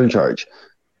 fuel surcharge.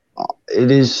 It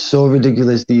is so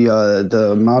ridiculous, the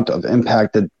amount of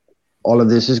impact that all of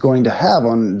this is going to have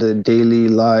on the daily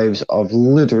lives of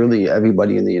literally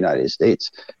everybody in the United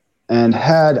States. And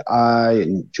had I,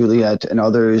 Juliet, and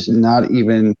others not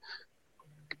even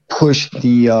pushed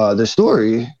the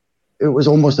story, it was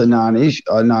almost a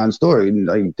non-story.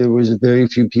 Like, there was very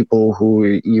few people who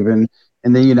were even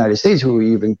in the United States who were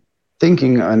even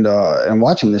thinking and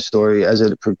watching this story as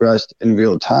it progressed in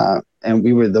real time. And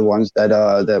we were the ones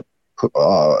that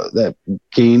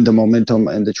gained the momentum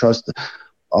and the trust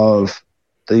of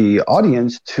the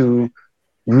audience to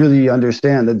really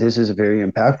understand that this is very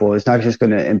impactful. It's not just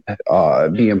going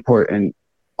to be important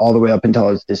all the way up until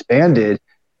it's disbanded.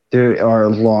 There are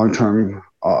long-term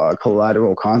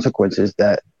collateral consequences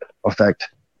that affect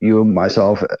you,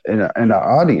 myself, and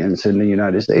our audience in the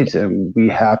United States. And we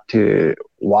have to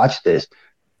watch this.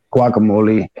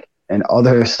 Guacamole and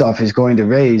other stuff is going to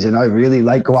raise, and I really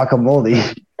like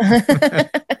guacamole.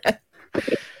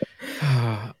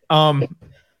 All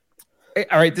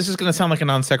right, this is going to sound like a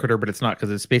non sequitur, but it's not,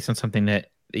 because it's based on something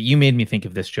that you made me think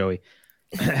of this, Joey.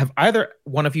 Have either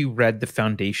one of you read the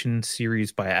Foundation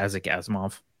series by Isaac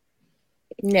Asimov?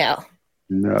 No.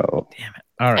 No. Damn it.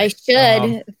 All right.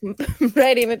 I should.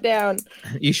 Writing it down.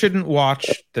 You shouldn't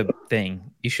watch the thing.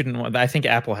 You shouldn't. I think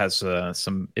Apple has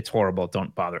some. It's horrible.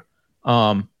 Don't bother.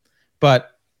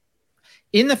 But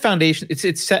in the Foundation,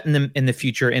 it's set in the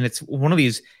future, and it's one of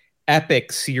these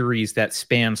epic series that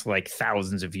spans like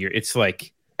thousands of years. It's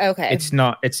like, okay, it's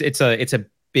not. It's a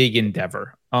big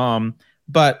endeavor.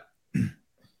 But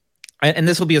and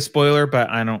this will be a spoiler, but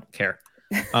I don't care.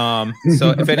 So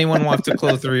if anyone wants to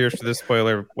close their ears to this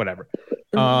spoiler, whatever.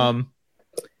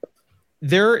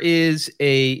 There is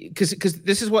because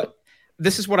this is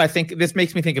what I think. This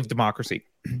makes me think of democracy.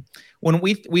 When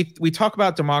we talk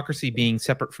about democracy being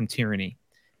separate from tyranny,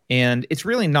 and it's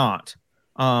really not.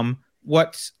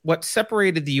 What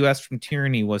separated the U.S. from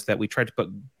tyranny was that we tried to put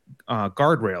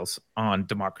guardrails on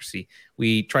democracy.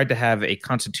 We tried to have a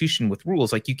constitution with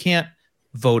rules, like you can't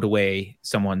vote away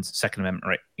someone's Second Amendment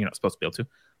right. You're not supposed to be able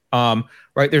to.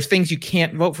 Right? There's things you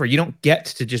can't vote for. You don't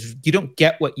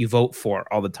get what you vote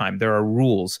for all the time. There are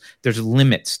rules. There's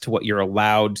limits to what you're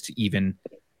allowed to even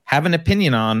have an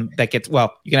opinion on. You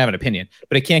can have an opinion,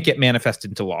 but it can't get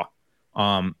manifested into law.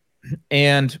 Or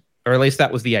at least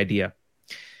that was the idea.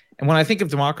 And when I think of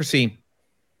democracy,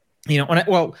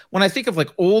 when I think of like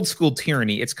old school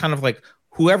tyranny, it's kind of like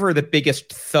whoever the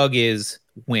biggest thug is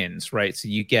wins, right? So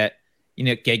you get,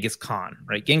 Genghis Khan,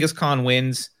 right? Genghis Khan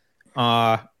wins.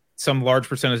 Some large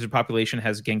percentage of the population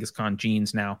has Genghis Khan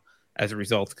genes now as a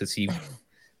result, because he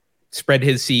spread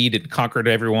his seed and conquered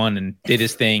everyone and did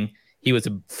his thing. He was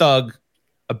a thug,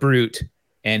 a brute,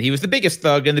 and he was the biggest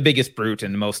thug and the biggest brute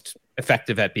and the most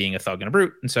effective at being a thug and a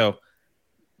brute. And so,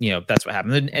 that's what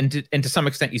happened. And to some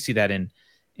extent, you see that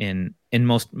in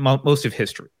most of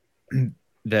history.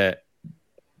 The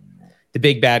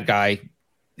big bad guy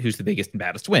who's the biggest and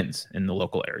baddest wins in the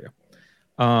local area.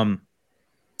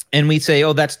 And we say,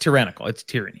 oh, that's tyrannical. It's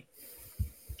tyranny.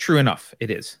 True enough, it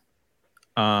is.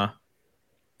 But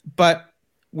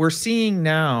we're seeing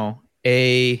now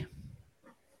a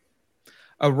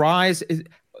rise.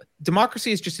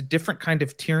 Democracy is just a different kind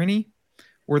of tyranny,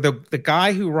 where the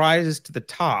guy who rises to the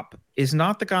top is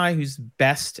not the guy who's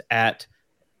best at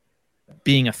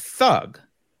being a thug.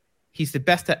 He's the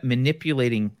best at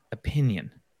manipulating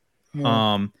opinion.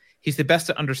 He's the best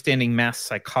at understanding mass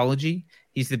psychology.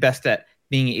 He's the best at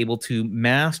being able to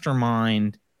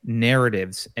mastermind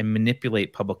narratives and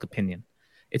manipulate public opinion.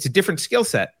 It's a different skill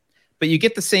set, but you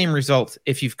get the same result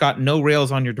if you've got no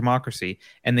rails on your democracy.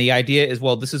 And the idea is,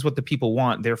 well, this is what the people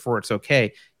want, therefore it's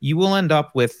okay. You will end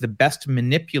up with the best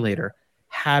manipulator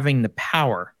having the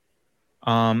power.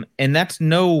 And that's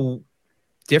no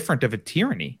different of a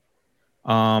tyranny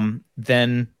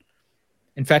than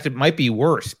In fact, it might be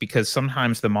worse because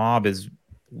sometimes the mob is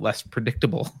less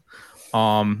predictable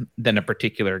than a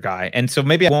particular guy. And so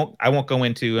maybe I won't go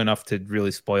into enough to really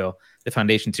spoil the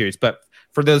Foundation series. But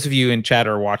for those of you in chat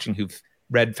or watching who've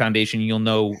read Foundation, you'll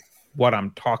know what I'm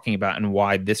talking about and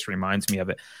why this reminds me of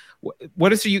it.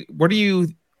 What do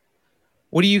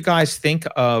you guys think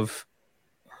of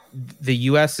the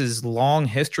US's long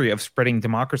history of spreading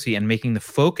democracy and making the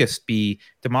focus be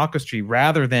democracy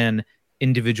rather than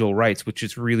individual rights, which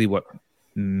is really what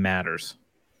matters?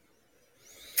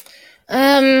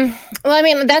 Well, I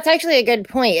mean, that's actually a good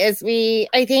point.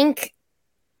 I think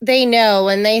they know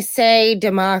when they say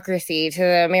democracy to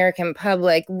the American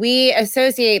public, we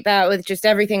associate that with just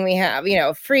everything we have,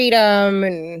 freedom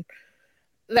and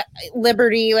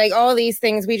liberty, like all these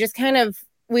things. We just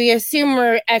we assume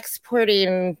we're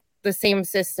exporting the same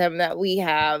system that we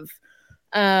have.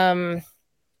 And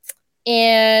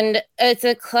it's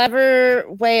a clever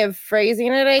way of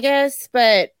phrasing it, I guess.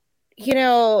 But,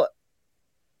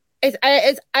 I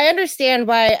understand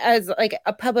why, as like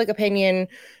a public opinion,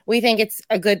 we think it's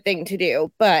a good thing to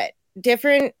do. But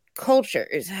different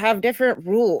cultures have different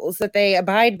rules that they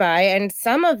abide by. And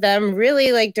some of them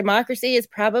really, like, democracy is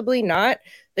probably not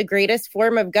the greatest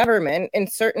form of government in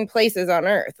certain places on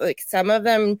earth. Like, some of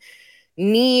them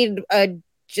need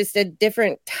just a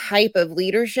different type of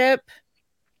leadership.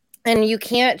 And you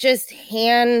can't just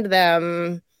hand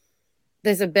them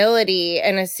this ability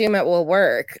and assume it will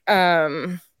work.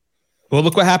 Well,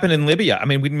 look what happened in Libya. I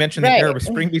mean, we mentioned the Arab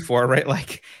Spring before, right?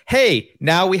 Like, hey,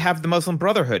 now we have the Muslim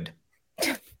Brotherhood.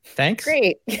 Thanks.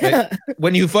 Great.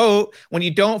 When you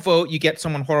don't vote, you get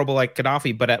someone horrible like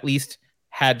Gaddafi, but at least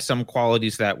had some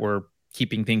qualities that were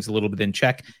keeping things a little bit in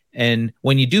check. And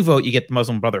when you do vote, you get the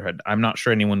Muslim Brotherhood. I'm not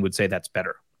sure anyone would say that's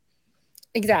better.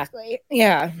 Exactly.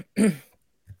 Yeah.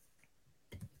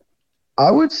 I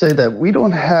would say that we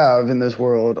don't have in this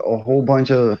world a whole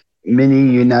bunch of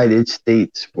mini United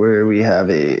States where we have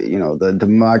the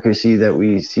democracy that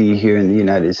we see here in the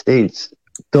United States.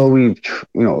 Though we've,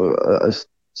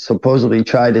 supposedly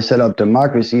tried to set up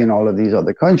democracy in all of these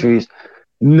other countries,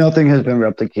 nothing has been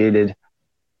replicated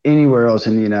anywhere else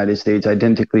in the United States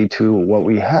identically to what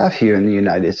we have here in the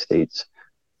United States.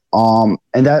 And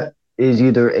that is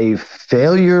either a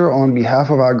failure on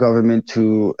behalf of our government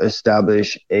to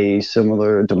establish a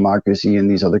similar democracy in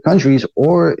these other countries,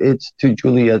 or it's, to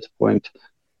Juliet's point,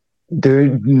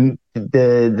 the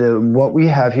what we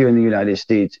have here in the United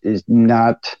States is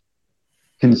not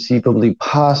conceivably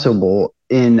possible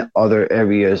in other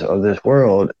areas of this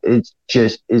world. It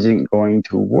just isn't going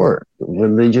to work.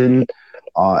 Religion,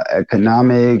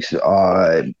 economics,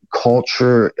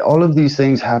 culture, all of these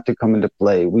things have to come into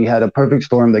play. We had a perfect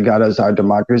storm that got us our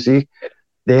democracy.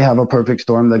 They have a perfect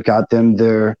storm that got them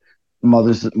their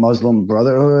Muslim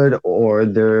Brotherhood or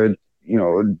their,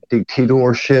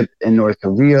 dictatorship in North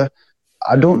Korea.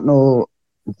 I don't know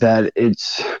that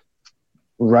it's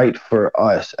right for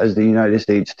us as the United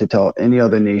States to tell any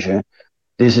other nation,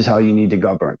 this is how you need to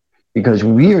govern. Because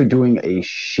we are doing a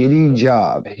shitty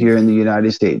job here in the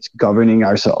United States governing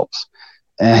ourselves.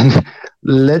 And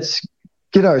let's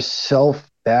get ourselves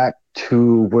back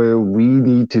to where we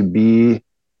need to be,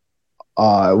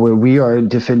 where we are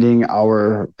defending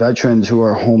our veterans who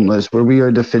are homeless, where we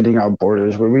are defending our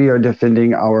borders, where we are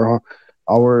defending our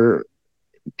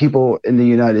people in the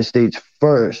United States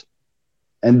first.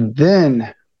 And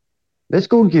then let's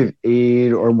go give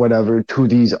aid or whatever to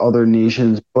these other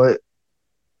nations. But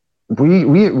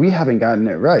we haven't gotten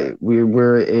it right.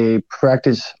 We're a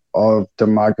practice of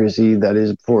democracy that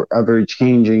is forever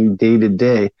changing day to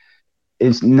day.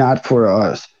 It's not for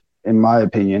us, in my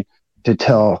opinion, to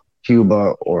tell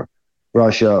Cuba or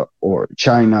Russia or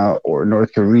China or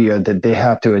North Korea that they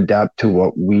have to adapt to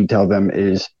what we tell them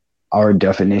is our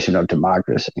definition of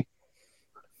democracy.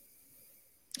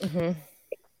 Mm-hmm.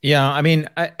 Yeah, I mean,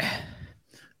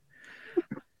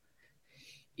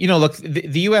 look,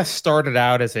 the U.S. started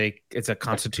out as a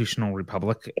constitutional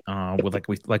republic, with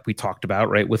like we talked about,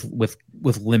 right, with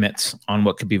limits on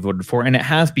what could be voted for, and it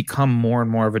has become more and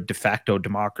more of a de facto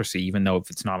democracy, even though if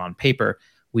it's not on paper,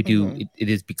 it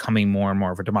is becoming more and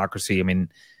more of a democracy. I mean,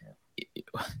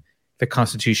 the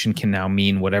Constitution can now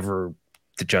mean whatever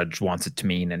the judge wants it to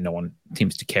mean, and no one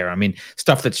seems to care. I mean,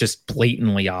 stuff that's just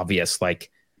blatantly obvious,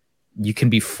 like you can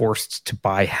be forced to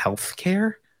buy health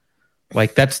care.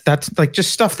 Like that's like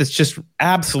just stuff that's just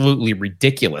absolutely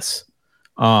ridiculous.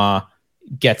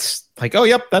 Gets like, oh,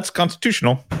 yep, that's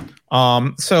constitutional.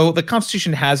 So the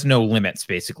Constitution has no limits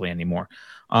basically anymore,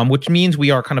 which means we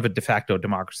are kind of a de facto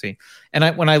democracy.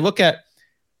 And when I look at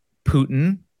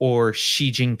Putin or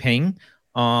Xi Jinping,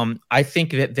 I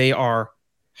think that they are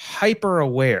hyper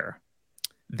aware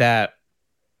that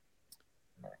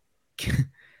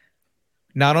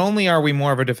not only are we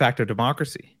more of a de facto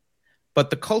democracy, but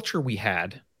the culture we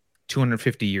had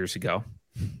 250 years ago,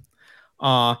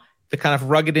 the kind of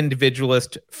rugged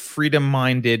individualist,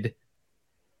 freedom-minded,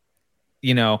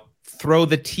 throw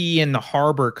the tea in the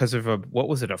harbor because of a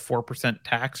 4%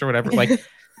 tax or whatever. Like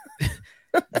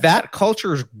that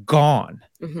culture is gone.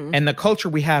 Mm-hmm. And the culture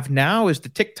we have now is the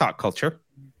TikTok culture.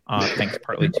 Thanks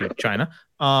partly to China.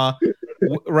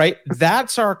 Right.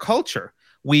 That's our culture.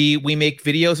 We make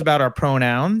videos about our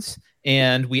pronouns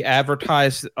and we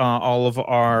advertise all of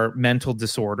our mental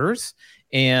disorders,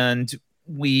 and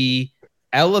we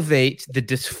elevate the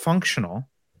dysfunctional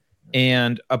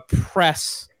and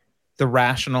oppress the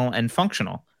rational and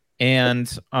functional.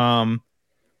 And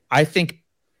I think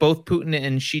both Putin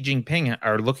and Xi Jinping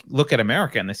are look at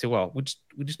America and they say, well, we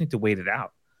just need to wait it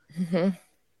out. Mm-hmm.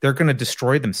 They're going to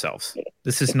destroy themselves.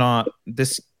 This is not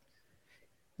this.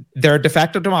 They're a de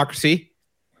facto democracy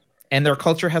and their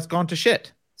culture has gone to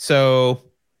shit. So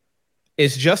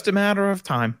it's just a matter of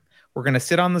time. We're going to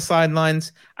sit on the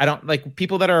sidelines. I don't like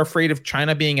people that are afraid of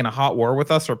China being in a hot war with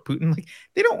us or Putin. Like,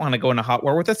 they don't want to go in a hot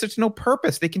war with us. There's no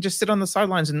purpose. They can just sit on the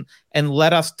sidelines and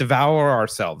let us devour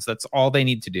ourselves. That's all they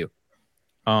need to do.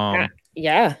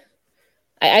 Yeah,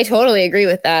 I totally agree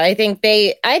with that. I think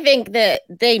that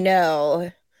they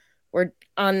know we're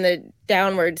on the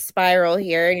downward spiral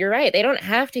here. And you're right. They don't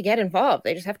have to get involved.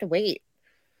 They just have to wait.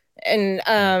 And,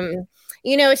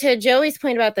 to Joey's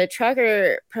point about the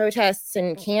trucker protests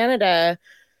in Canada,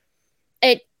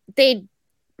 they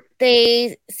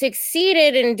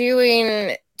succeeded in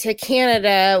doing to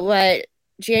Canada what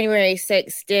January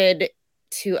 6th did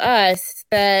to us,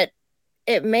 that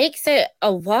it makes it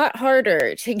a lot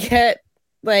harder to get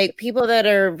like people that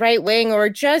are right wing or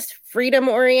just freedom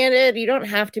oriented. You don't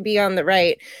have to be on the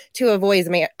right to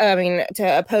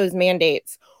oppose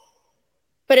mandates.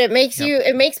 But it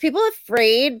makes people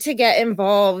afraid to get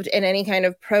involved in any kind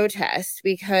of protest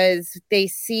because they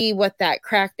see what that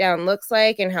crackdown looks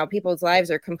like and how people's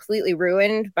lives are completely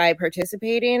ruined by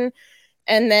participating.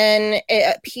 And then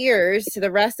it appears to the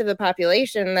rest of the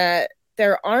population that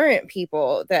there aren't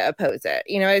people that oppose it.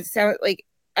 It sounds like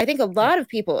I think a lot of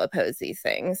people oppose these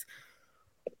things.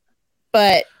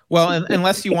 But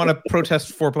unless you want to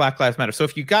protest for Black Lives Matter. So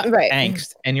if you got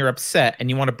angst and you're upset and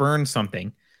you want to burn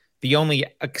something, the only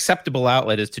acceptable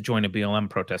outlet is to join a BLM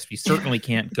protest. You certainly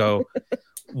can't go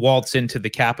waltz into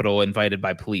the Capitol invited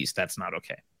by police. That's not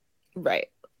okay. Right.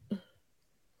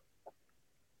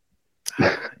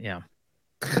 Yeah.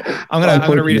 I'm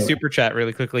gonna read a super chat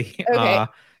really quickly. Okay.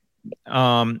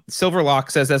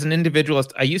 Silverlock says, as an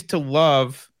individualist, I used to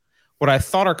love what I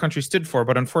thought our country stood for,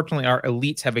 but unfortunately our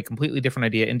elites have a completely different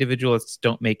idea. Individualists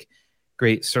don't make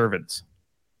great servants.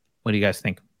 What do you guys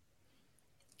think?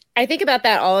 I think about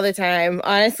that all the time.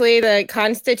 Honestly, the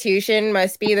Constitution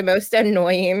must be the most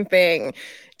annoying thing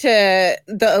to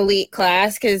the elite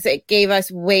class because it gave us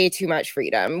way too much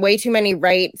freedom, way too many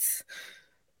rights.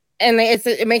 And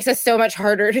it makes us so much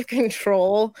harder to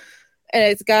control. And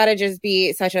it's got to just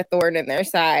be such a thorn in their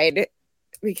side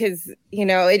because,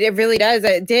 it really does.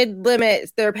 It did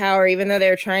limit their power, even though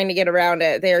they're trying to get around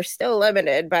it. They are still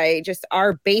limited by just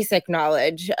our basic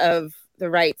knowledge of the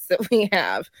rights that we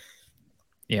have.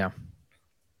 Yeah.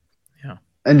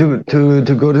 And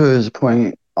to go to his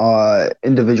point,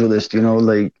 individualist,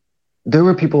 there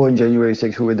were people on January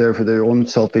 6th who were there for their own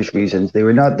selfish reasons. They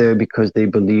were not there because they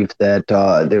believed that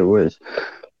there was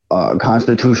a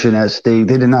constitution at stake.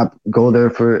 They did not go there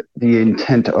for the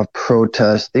intent of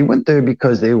protest. They went there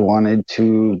because they wanted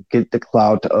to get the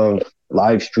clout of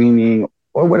live streaming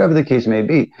or whatever the case may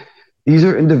be. These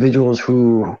are individuals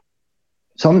who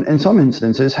in some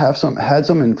instances had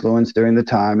some influence during the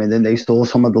time, and then they stole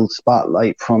some of the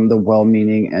spotlight from the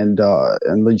well-meaning and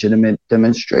legitimate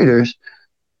demonstrators,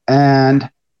 and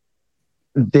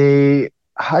they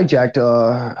hijacked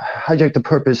the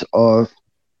purpose of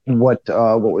what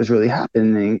was really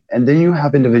happening. And then you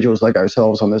have individuals like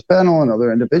ourselves on this panel and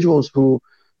other individuals who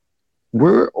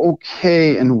were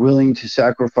okay and willing to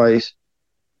sacrifice.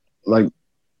 Like,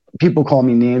 people call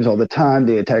me names all the time.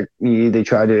 They attack me. They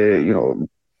try to,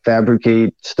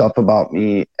 fabricate stuff about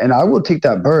me. And I will take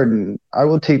that burden. I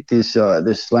will take this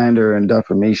slander and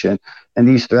defamation and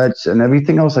these threats and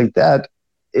everything else like that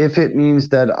if it means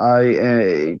that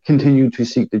I continue to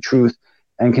seek the truth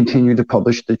and continue to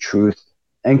publish the truth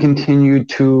and continue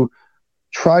to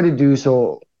try to do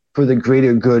so for the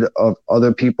greater good of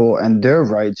other people and their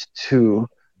rights to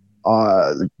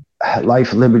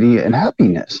life, liberty, and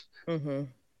happiness. Mm-hmm.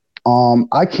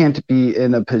 I can't be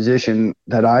in a position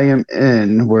that I am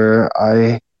in where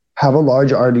I have a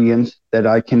large audience that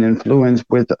I can influence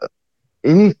with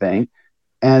anything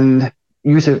and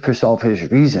use it for selfish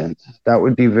reasons. That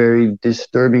would be very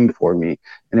disturbing for me,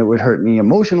 and it would hurt me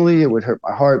emotionally. It would hurt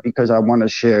my heart because I want to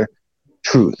share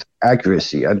truth,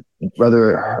 accuracy.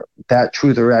 Whether that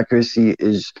truth or accuracy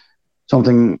is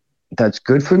something that's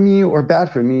good for me or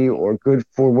bad for me, or good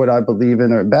for what I believe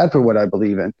in or bad for what I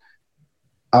believe in.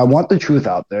 I want the truth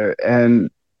out there, and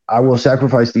I will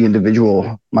sacrifice the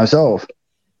individual myself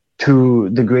to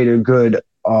the greater good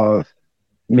of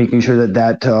making sure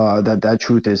that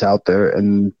truth is out there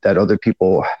and that other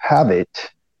people have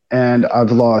it. And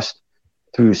I've lost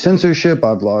through censorship.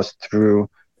 I've lost through,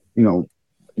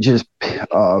 just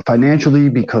financially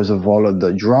because of all of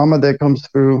the drama that comes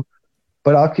through.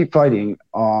 But I'll keep fighting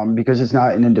because it's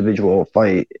not an individual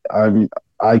fight.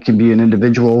 I can be an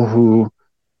individual who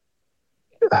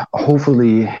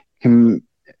hopefully can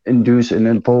induce and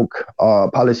invoke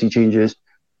policy changes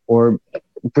or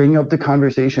bring up the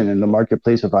conversation in the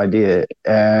marketplace of idea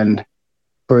and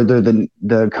further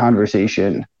the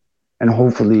conversation and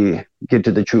hopefully get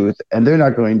to the truth. And they're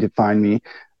not going to find me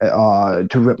to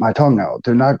rip my tongue out.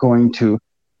 They're not going to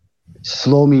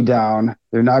slow me down.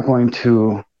 They're not going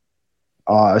to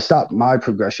stop my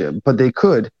progression, but they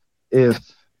could if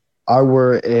I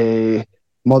were a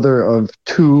mother of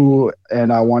two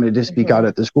and I wanted to speak out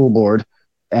at the school board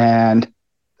and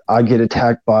I get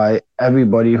attacked by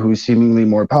everybody who's seemingly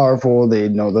more powerful. They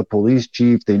know the police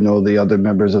chief, they know the other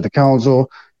members of the council,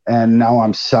 and now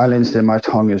I'm silenced and my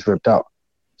tongue is ripped out.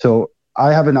 So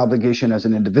I have an obligation as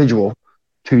an individual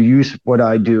to use what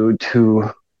I do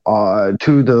to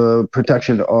the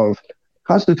protection of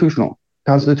constitutional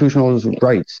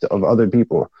rights of other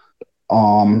people.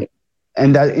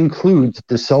 And that includes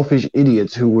the selfish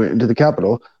idiots who went into the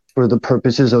Capitol for the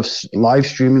purposes of live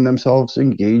streaming themselves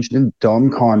engaged in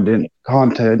dumb content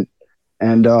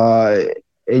and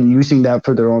using that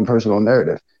for their own personal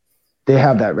narrative. They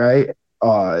have that right.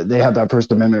 They have that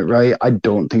First Amendment right. I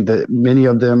don't think that many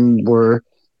of them were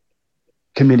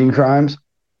committing crimes,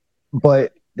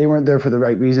 but they weren't there for the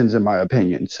right reasons, in my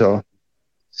opinion. So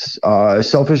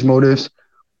selfish motives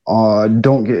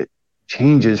don't get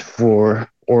changes for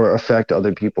or affect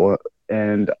other people,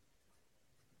 and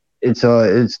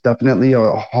it's definitely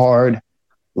a hard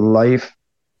life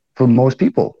for most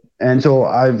people. And so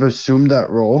I've assumed that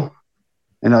role,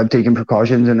 and I've taken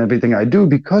precautions in everything I do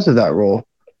because of that role,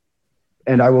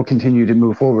 and I will continue to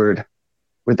move forward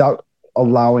without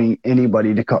allowing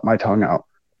anybody to cut my tongue out.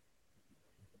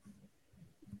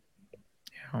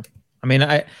 Yeah, I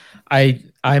mean,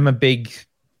 I'm a big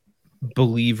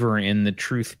believer in the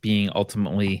truth being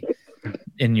ultimately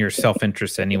in your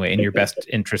self-interest anyway, in your best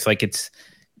interest. Like, it's,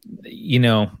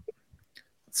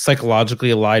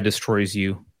 psychologically a lie destroys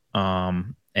you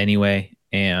anyway.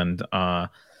 And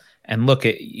look,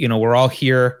 we're all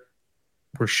here,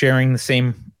 we're sharing the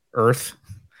same earth.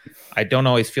 I don't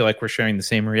always feel like we're sharing the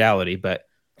same reality, but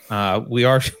we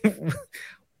are.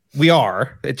 We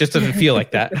are. It just doesn't feel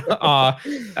like that.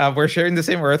 We're sharing the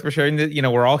same earth. We're sharing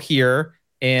we're all here.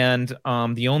 And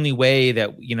the only way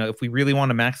that, if we really want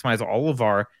to maximize all of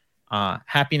our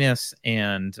happiness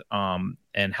and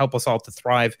help us all to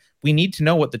thrive, we need to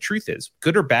know what the truth is,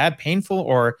 good or bad, painful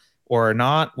or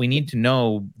not. We need to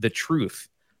know the truth.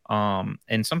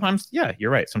 And sometimes, yeah,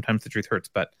 you're right. Sometimes the truth hurts,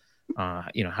 but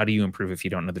how do you improve if you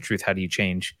don't know the truth? How do you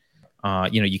change?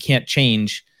 You can't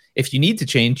change. If you need to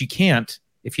change, you can't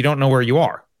if you don't know where you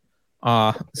are.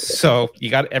 So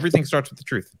everything starts with the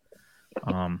truth.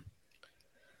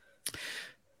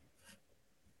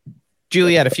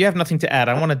 Juliet, if you have nothing to add,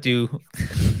 I want to do.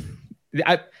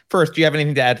 First, do you have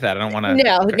anything to add to that? I don't want to.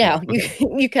 No,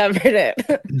 you covered it.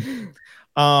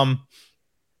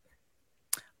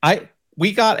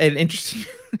 We got an interesting.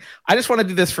 I just want to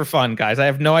do this for fun, guys. I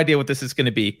have no idea what this is going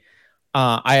to be.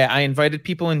 I invited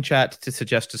people in chat to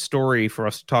suggest a story for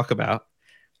us to talk about,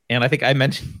 and I think I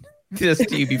mentioned this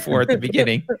to you before at the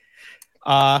beginning.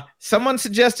 Someone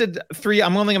suggested 3.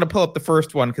 I'm only going to pull up the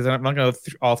first one because I'm not going to go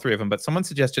through all 3 of them, but someone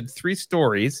suggested 3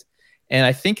 stories, and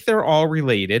I think they're all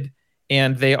related,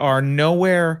 and they are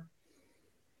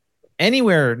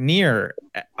anywhere near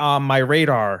my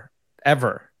radar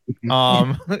ever.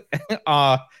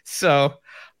 So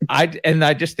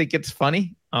I just think it's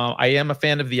funny. I am a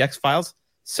fan of the X-Files,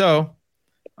 so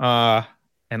and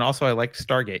also I like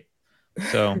Stargate.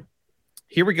 So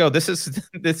here we go. This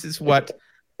is what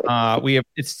we have.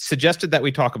 It's suggested that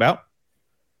we talk about.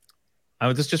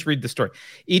 Let's just read the story.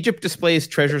 Egypt displays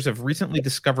treasures of recently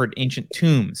discovered ancient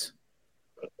tombs.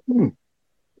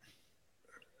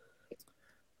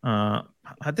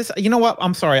 This, you know what?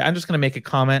 I'm sorry. I'm just going to make a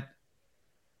comment.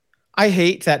 I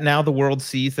hate that now the world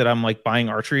sees that I'm like buying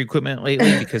archery equipment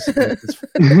lately because like,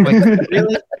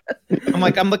 really?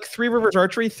 I'm like Three Rivers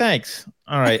Archery. Thanks.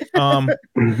 All right.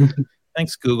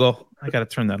 Thanks, Google. I got to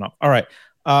turn that off. All right.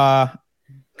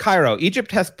 Cairo,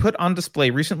 Egypt has put on display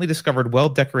recently discovered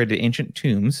well-decorated ancient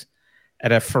tombs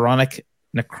at a pharaonic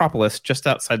necropolis just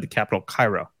outside the capital,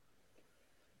 Cairo.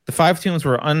 The 5 tombs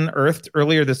were unearthed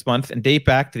earlier this month and date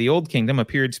back to the Old Kingdom, a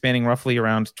period spanning roughly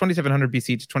around 2700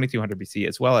 BC to 2200 BC,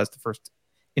 as well as the first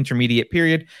intermediate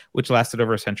period, which lasted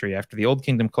over a century after the Old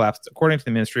Kingdom collapsed, according to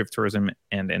the Ministry of Tourism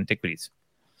and Antiquities.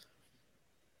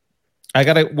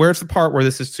 Where's the part where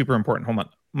this is super important? Hold on.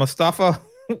 Mustafa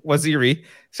Waziri,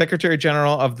 Secretary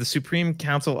General of the Supreme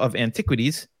Council of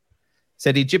Antiquities,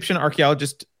 said Egyptian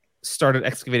archaeologists started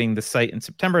excavating the site in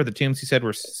September. The tombs, he said,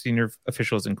 were senior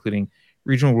officials, including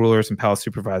regional rulers and palace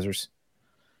supervisors.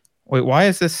 Wait, why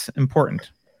is this important?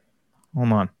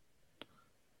 Hold on.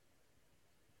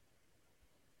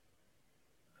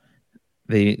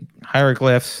 The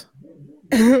hieroglyphs.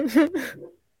 I mean,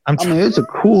 it's a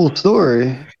cool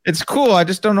story. It's cool. I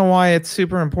just don't know why it's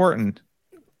super important.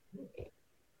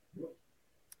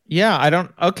 Yeah, I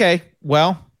don't. Okay,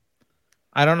 well,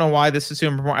 I don't know why this is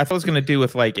super important. I thought it was going to do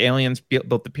with like aliens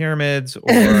built the pyramids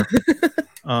or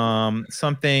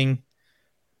something.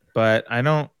 But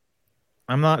I'm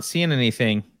not seeing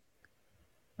anything.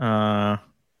 I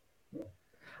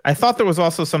thought there was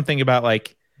also something about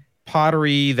like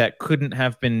pottery that couldn't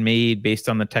have been made based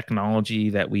on the technology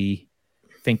that we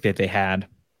think that they had.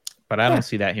 But I don't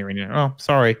see that here anymore. Oh,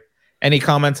 sorry. Any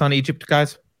comments on Egypt,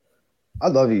 guys? I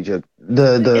love Egypt.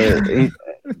 The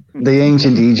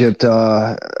ancient Egypt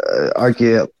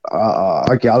archaeology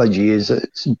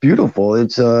it's beautiful.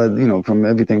 It's from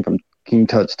everything from King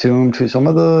Tut's tomb to some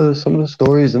of the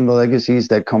stories and the legacies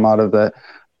that come out of that.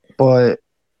 But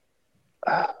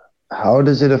how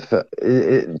does it affect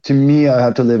it? To me, I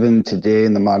have to live in today,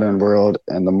 in the modern world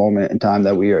and the moment in time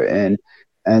that we are in.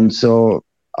 And so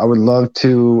I would love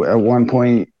to at one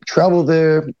point travel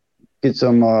there, get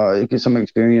some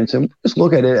experience, and just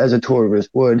look at it as a tourist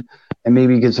would, and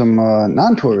maybe get some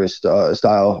non-tourist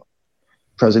style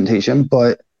presentation.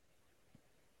 But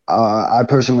I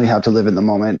personally have to live in the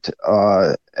moment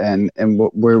and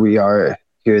where we are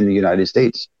here in the United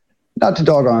States. Not to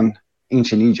dog on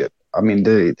ancient Egypt. I mean,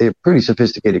 they're pretty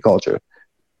sophisticated culture.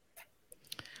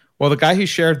 Well, the guy who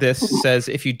shared this says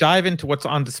if you dive into what's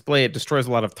on display, it destroys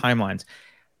a lot of timelines.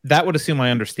 That would assume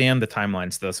I understand the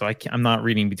timelines, though, so I'm not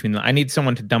reading between them. I need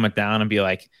someone to dumb it down and be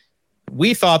like,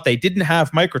 we thought they didn't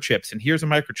have microchips, and here's a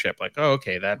microchip. Like, oh,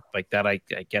 okay,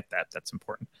 I get that. That's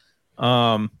important.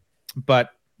 But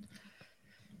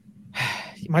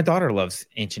my daughter loves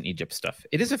ancient Egypt stuff.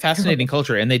 It is a fascinating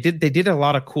culture, and they did a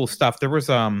lot of cool stuff. There was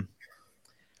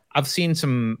I've seen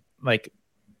some like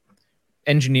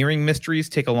engineering mysteries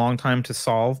take a long time to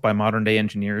solve by modern day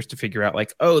engineers to figure out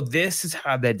like, oh, this is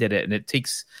how they did it. And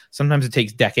sometimes it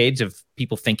takes decades of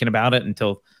people thinking about it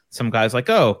until some guy's like,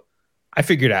 oh, I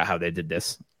figured out how they did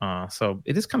this. So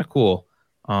it is kind of cool.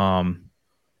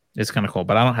 It's kind of cool,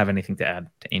 but I don't have anything to add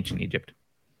to ancient Egypt.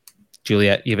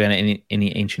 Juliet, you have any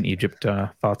ancient Egypt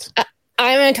thoughts?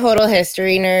 I'm a total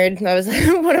history nerd. That was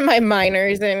one of my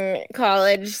minors in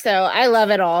college, so I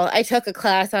love it all. I took a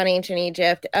class on ancient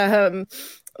Egypt.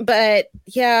 But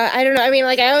yeah, I don't know. I mean,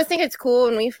 like, I always think it's cool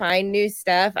when we find new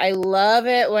stuff. I love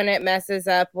it when it messes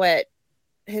up what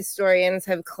historians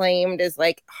have claimed is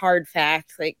like hard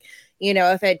fact. Like,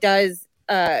 if it does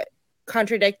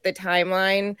contradict the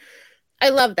timeline, I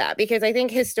love that because I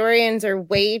think historians are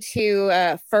way too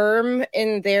firm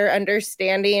in their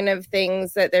understanding of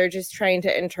things that they're just trying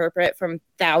to interpret from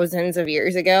thousands of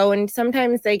years ago. And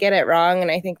sometimes they get it wrong.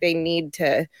 And I think they need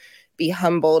to be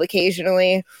humbled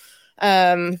occasionally.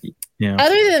 Other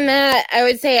than that, I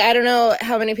would say, I don't know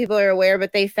how many people are aware,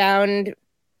 but they found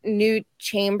new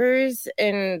chambers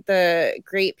in the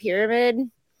Great Pyramid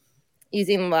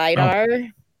using LiDAR,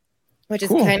 which is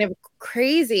kind of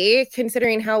crazy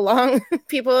considering how long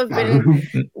people have been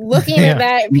looking at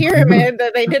that pyramid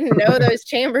that they didn't know those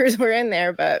chambers were in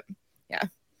there. But yeah.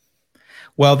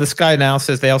 Well, this guy now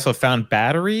says they also found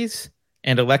batteries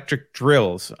and electric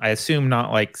drills. I assume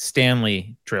not like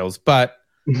Stanley drills, but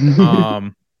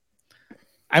I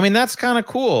mean, that's kind of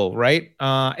cool, right?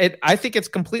 I think it's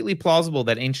completely plausible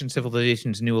that ancient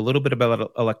civilizations knew a little bit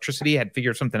about electricity, had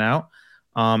figured something out,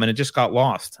 and it just got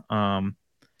lost.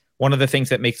 One of the things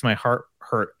that makes my heart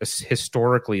hurt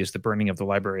historically is the burning of the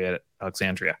library at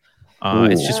Alexandria.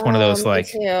 It's just one of those, like,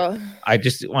 I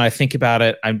just, when I think about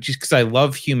it, I'm just, because I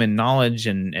love human knowledge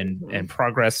and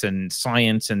progress and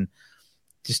science, and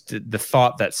just the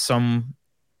thought that some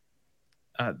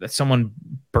that someone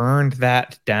burned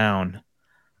that down,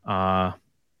 and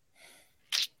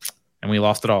we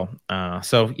lost it all.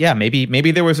 So yeah,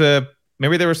 maybe there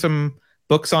were some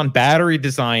books on battery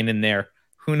design in there.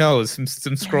 Who knows?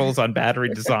 Some scrolls on battery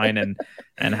design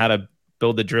and how to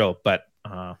build a drill. But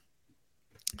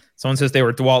someone says they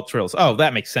were DeWalt drills. Oh,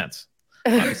 that makes sense.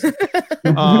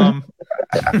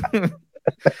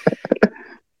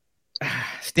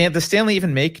 Does Stanley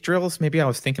even make drills? Maybe I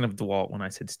was thinking of DeWalt when I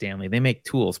said Stanley. They make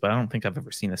tools, but I don't think I've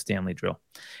ever seen a Stanley drill.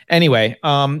 Anyway,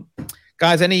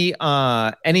 guys,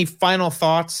 any final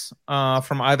thoughts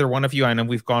from either one of you? I know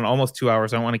we've gone almost 2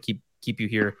 hours. I don't want to keep you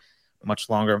here much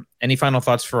longer. Any final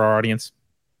thoughts for our audience?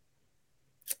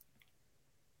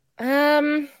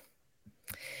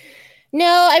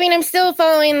 No, I mean, I'm still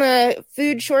following the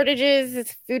food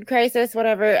shortages, food crisis,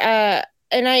 whatever.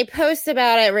 And I post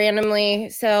about it randomly.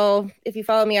 So if you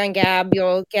follow me on Gab,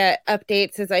 you'll get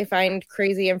updates as I find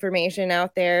crazy information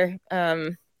out there.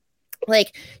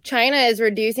 Like China is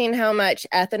reducing how much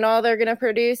ethanol they're going to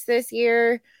produce this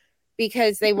year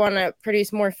because they want to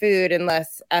produce more food and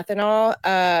less ethanol.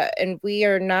 And we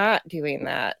are not doing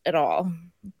that at all.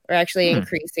 We're actually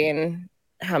increasing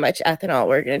how much ethanol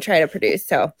we're going to try to produce.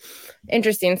 So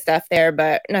interesting stuff there,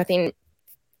 but nothing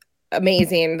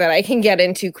amazing that I can get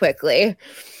into quickly.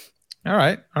 All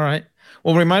right.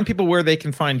 Well, remind people where they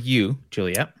can find you,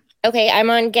 Juliet. Okay, I'm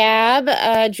on Gab,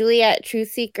 Juliet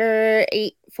TruthSeeker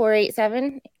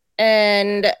 8487,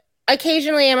 and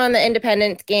occasionally I'm on the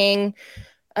Independence Gang,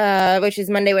 which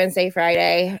is Monday, Wednesday,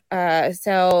 Friday.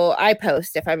 So I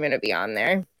post if I'm going to be on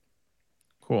there.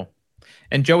 Cool.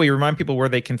 And Joey, remind people where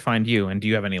they can find you, and do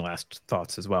you have any last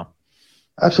thoughts as well?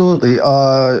 Absolutely.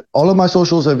 All of my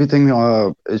socials, everything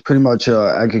is pretty much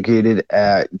aggregated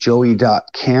at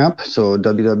joey.camp. So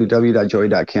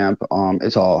www.joey.camp.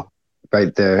 It's all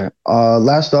right there.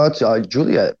 Last thoughts,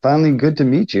 Juliet, finally good to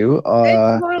meet you.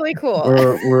 It's totally cool.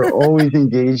 We're always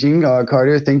engaging.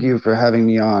 Carter, thank you for having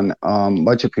me on.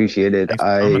 Much appreciated.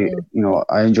 I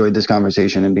enjoyed this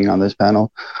conversation and being on this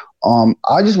panel.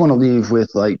 I just want to leave with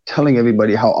telling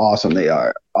everybody how awesome they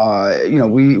are.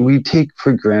 We take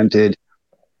for granted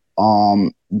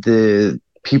the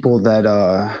people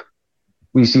that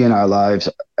we see in our lives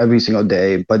every single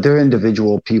day, but they're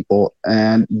individual people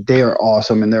and they are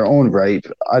awesome in their own right.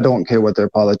 I don't care what their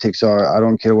politics are. I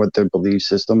don't care what their belief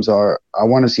systems are. I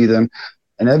want to see them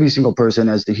and every single person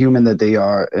as the human that they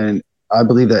are. And I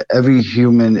believe that every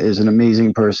human is an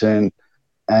amazing person.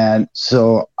 And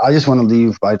so I just want to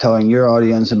leave by telling your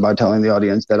audience and by telling the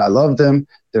audience that I love them.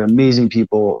 They're amazing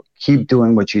people. Keep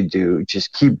doing what you do.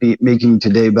 Just keep making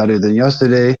today better than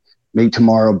yesterday. Make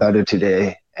tomorrow better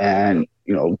today. And,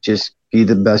 just be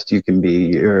the best you can be.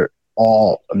 You're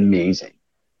all amazing.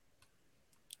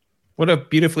 What a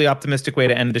beautifully optimistic way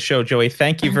to end the show, Joey.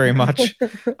 Thank you very much.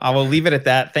 I will leave it at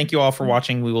that. Thank you all for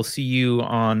watching. We will see you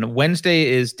on Wednesday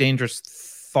is Dangerous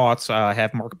Thoughts. I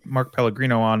have Mark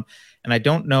Pellegrino on. And I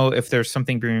don't know if there's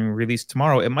something being released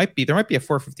tomorrow. There might be a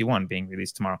 451 being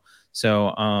released tomorrow.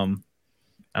 So I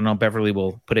don't know. Beverly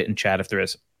will put it in chat if there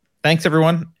is. Thanks,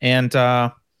 everyone. And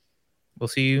we'll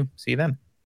see you then.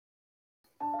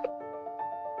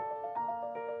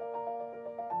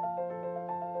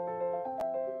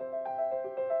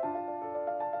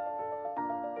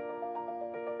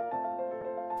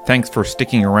 Thanks for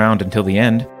sticking around until the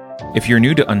end. If you're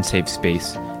new to Unsafe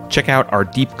Space, check out our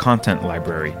deep content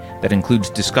library that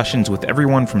includes discussions with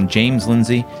everyone from James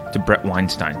Lindsay to Brett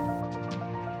Weinstein.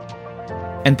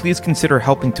 And please consider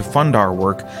helping to fund our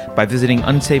work by visiting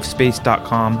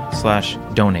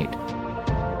unsafespace.com/donate.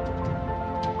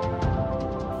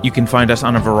 You can find us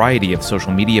on a variety of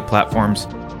social media platforms,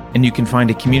 and you can find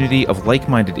a community of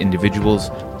like-minded individuals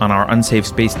on our Unsafe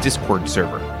Space Discord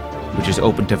server, which is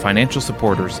open to financial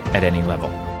supporters at any level.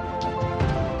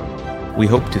 We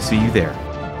hope to see you there.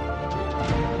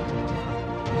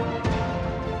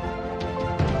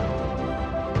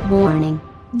 Warning.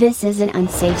 This is an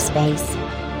unsafe space.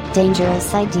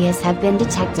 Dangerous ideas have been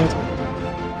detected.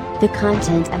 The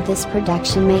content of this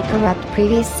production may corrupt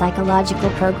previous psychological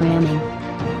programming.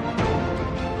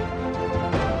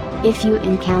 If you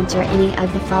encounter any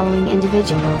of the following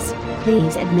individuals,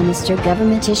 please administer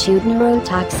government-issued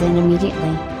neurotoxin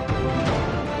immediately.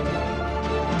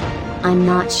 I'm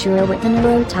not sure what the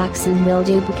neurotoxin will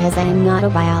do because I am not a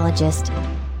biologist.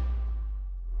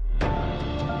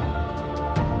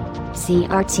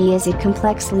 CRT is a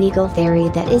complex legal theory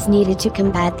that is needed to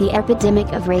combat the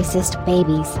epidemic of racist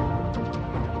babies.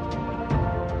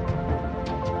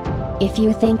 If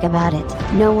you think about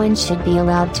it, no one should be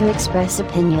allowed to express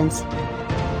opinions.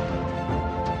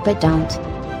 But don't.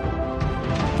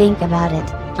 Think about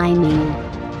it, I mean.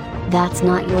 That's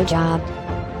not your job.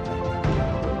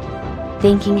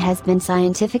 Thinking has been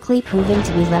scientifically proven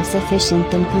to be less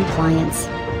efficient than compliance.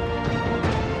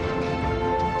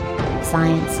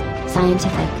 Science,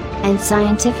 scientific, and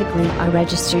scientifically are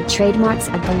registered trademarks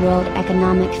at the World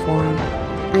Economic Forum.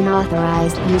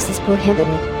 Unauthorized use is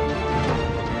prohibited.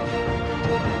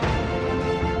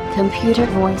 Computer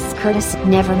voice courtesy.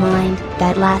 Never mind,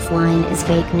 that last line is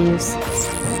fake news.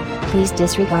 Please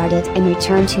disregard it and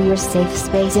return to your safe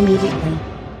space immediately.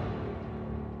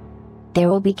 There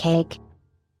will be cake.